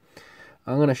stream,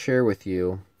 I'm going to share with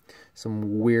you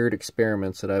some weird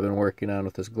experiments that I've been working on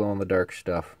with this glow-in-the-dark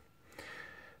stuff.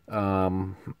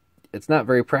 It's not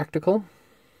very practical,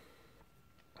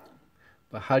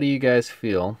 but how do you guys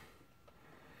feel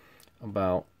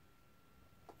about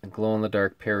a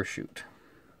glow-in-the-dark parachute?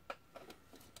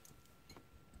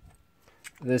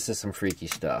 This is some freaky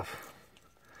stuff.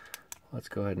 Let's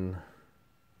go ahead and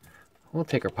we'll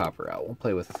take our popper out. We'll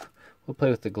play with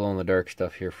the glow-in-the-dark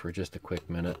stuff here for just a quick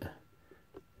minute.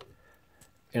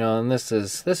 You know, and this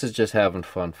is just having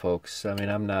fun, folks. I mean,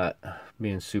 I'm not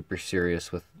being super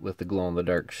serious with the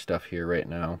glow-in-the-dark stuff here right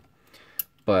now.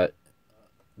 But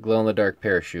glow-in-the-dark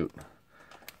parachute,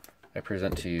 I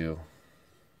present to you.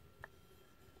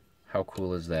 How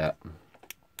cool is that?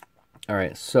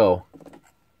 Alright, so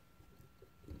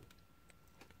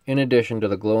in addition to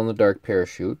the glow-in-the-dark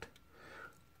parachute,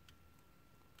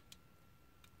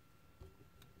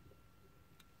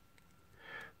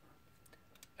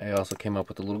 I also came up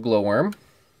with a little glowworm.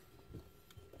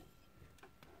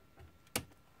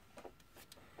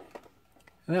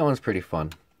 And that one's pretty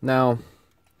fun. Now,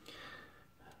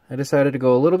 I decided to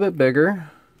go a little bit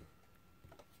bigger.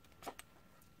 A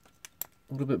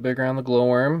little bit bigger on the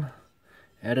glowworm.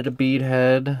 Added a bead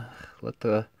head. Let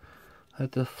the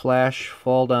flash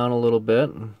fall down a little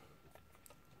bit.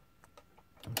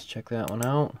 Let's check that one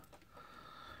out.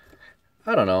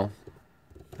 I don't know.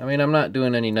 I mean, I'm not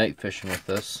doing any night fishing with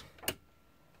this.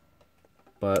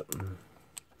 But,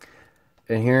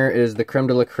 and here is the creme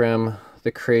de la creme,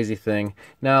 the crazy thing.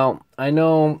 Now, I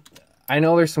know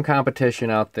there's some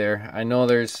competition out there. I know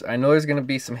there's going to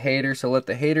be some haters, so let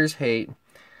the haters hate,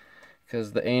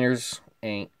 because the ain'ters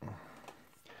ain't.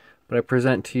 But I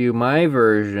present to you my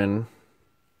version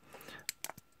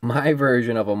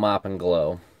of a mop and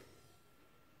glow.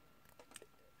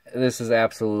 This is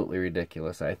absolutely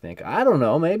ridiculous, I think. I don't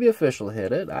know, maybe a fish will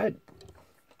hit it. I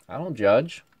don't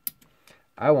judge.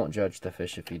 I won't judge the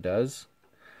fish if he does.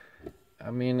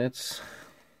 I mean, it's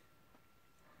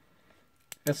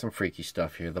some freaky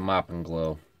stuff here, the mop and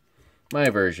glow. My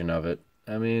version of it.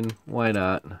 I mean, why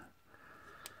not?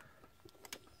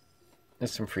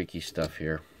 There's some freaky stuff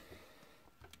here.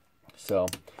 So,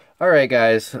 alright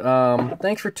guys,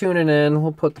 thanks for tuning in.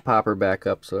 We'll put the popper back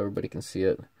up so everybody can see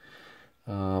it.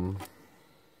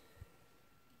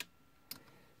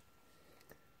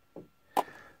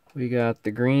 We got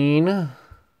the green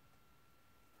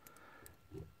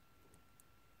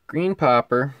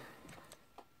popper,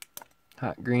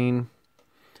 hot green,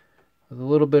 with a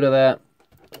little bit of that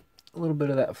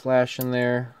flash in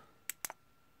there.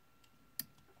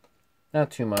 Not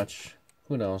too much.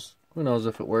 Who knows? Who knows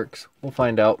if it works? We'll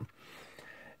find out.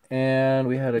 And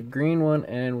we had a green one,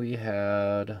 and we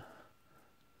had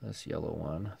this yellow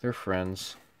one. They're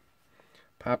friends.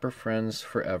 Popper friends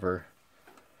forever.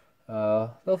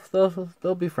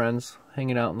 They'll be friends,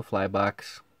 hanging out in the fly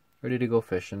box, ready to go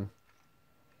fishing.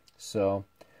 So,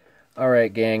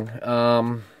 alright gang.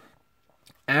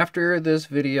 After this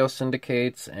video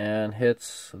syndicates and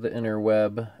hits the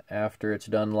interweb, after it's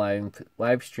done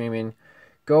live streaming,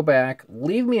 go back,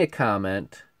 leave me a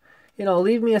comment. You know,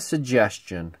 leave me a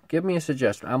suggestion. Give me a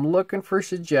suggestion. I'm looking for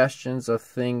suggestions of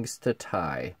things to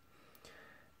tie.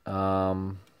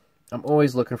 I'm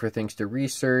always looking for things to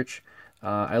research.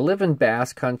 I live in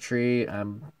bass country.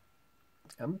 I'm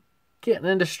getting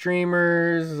into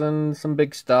streamers and some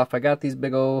big stuff. I got these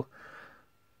big old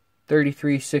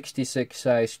 3366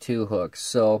 size 2 hooks.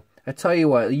 So I tell you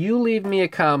what, you leave me a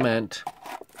comment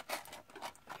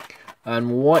on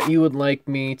what you would like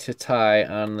me to tie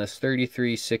on this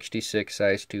 3366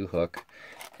 size 2 hook,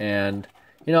 and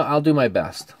you know, I'll do my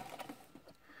best.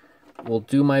 We'll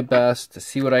do my best to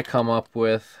see what I come up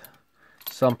with,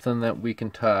 something that we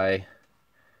can tie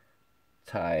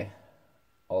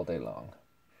all day long.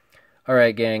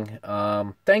 Alright gang,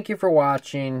 thank you for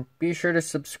watching. Be sure to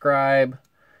subscribe.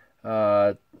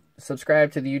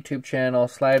 Subscribe to the YouTube channel,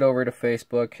 slide over to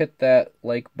Facebook, hit that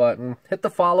like button, hit the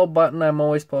follow button. I'm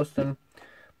always posting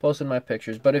my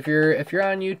pictures. But if you're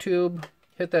on YouTube,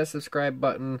 hit that subscribe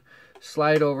button,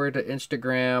 slide over to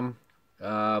Instagram.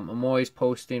 I'm always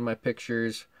posting my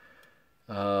pictures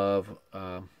of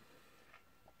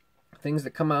things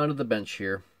that come out of the bench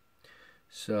here.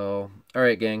 So,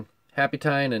 alright gang, happy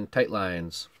tying and tight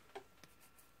lines.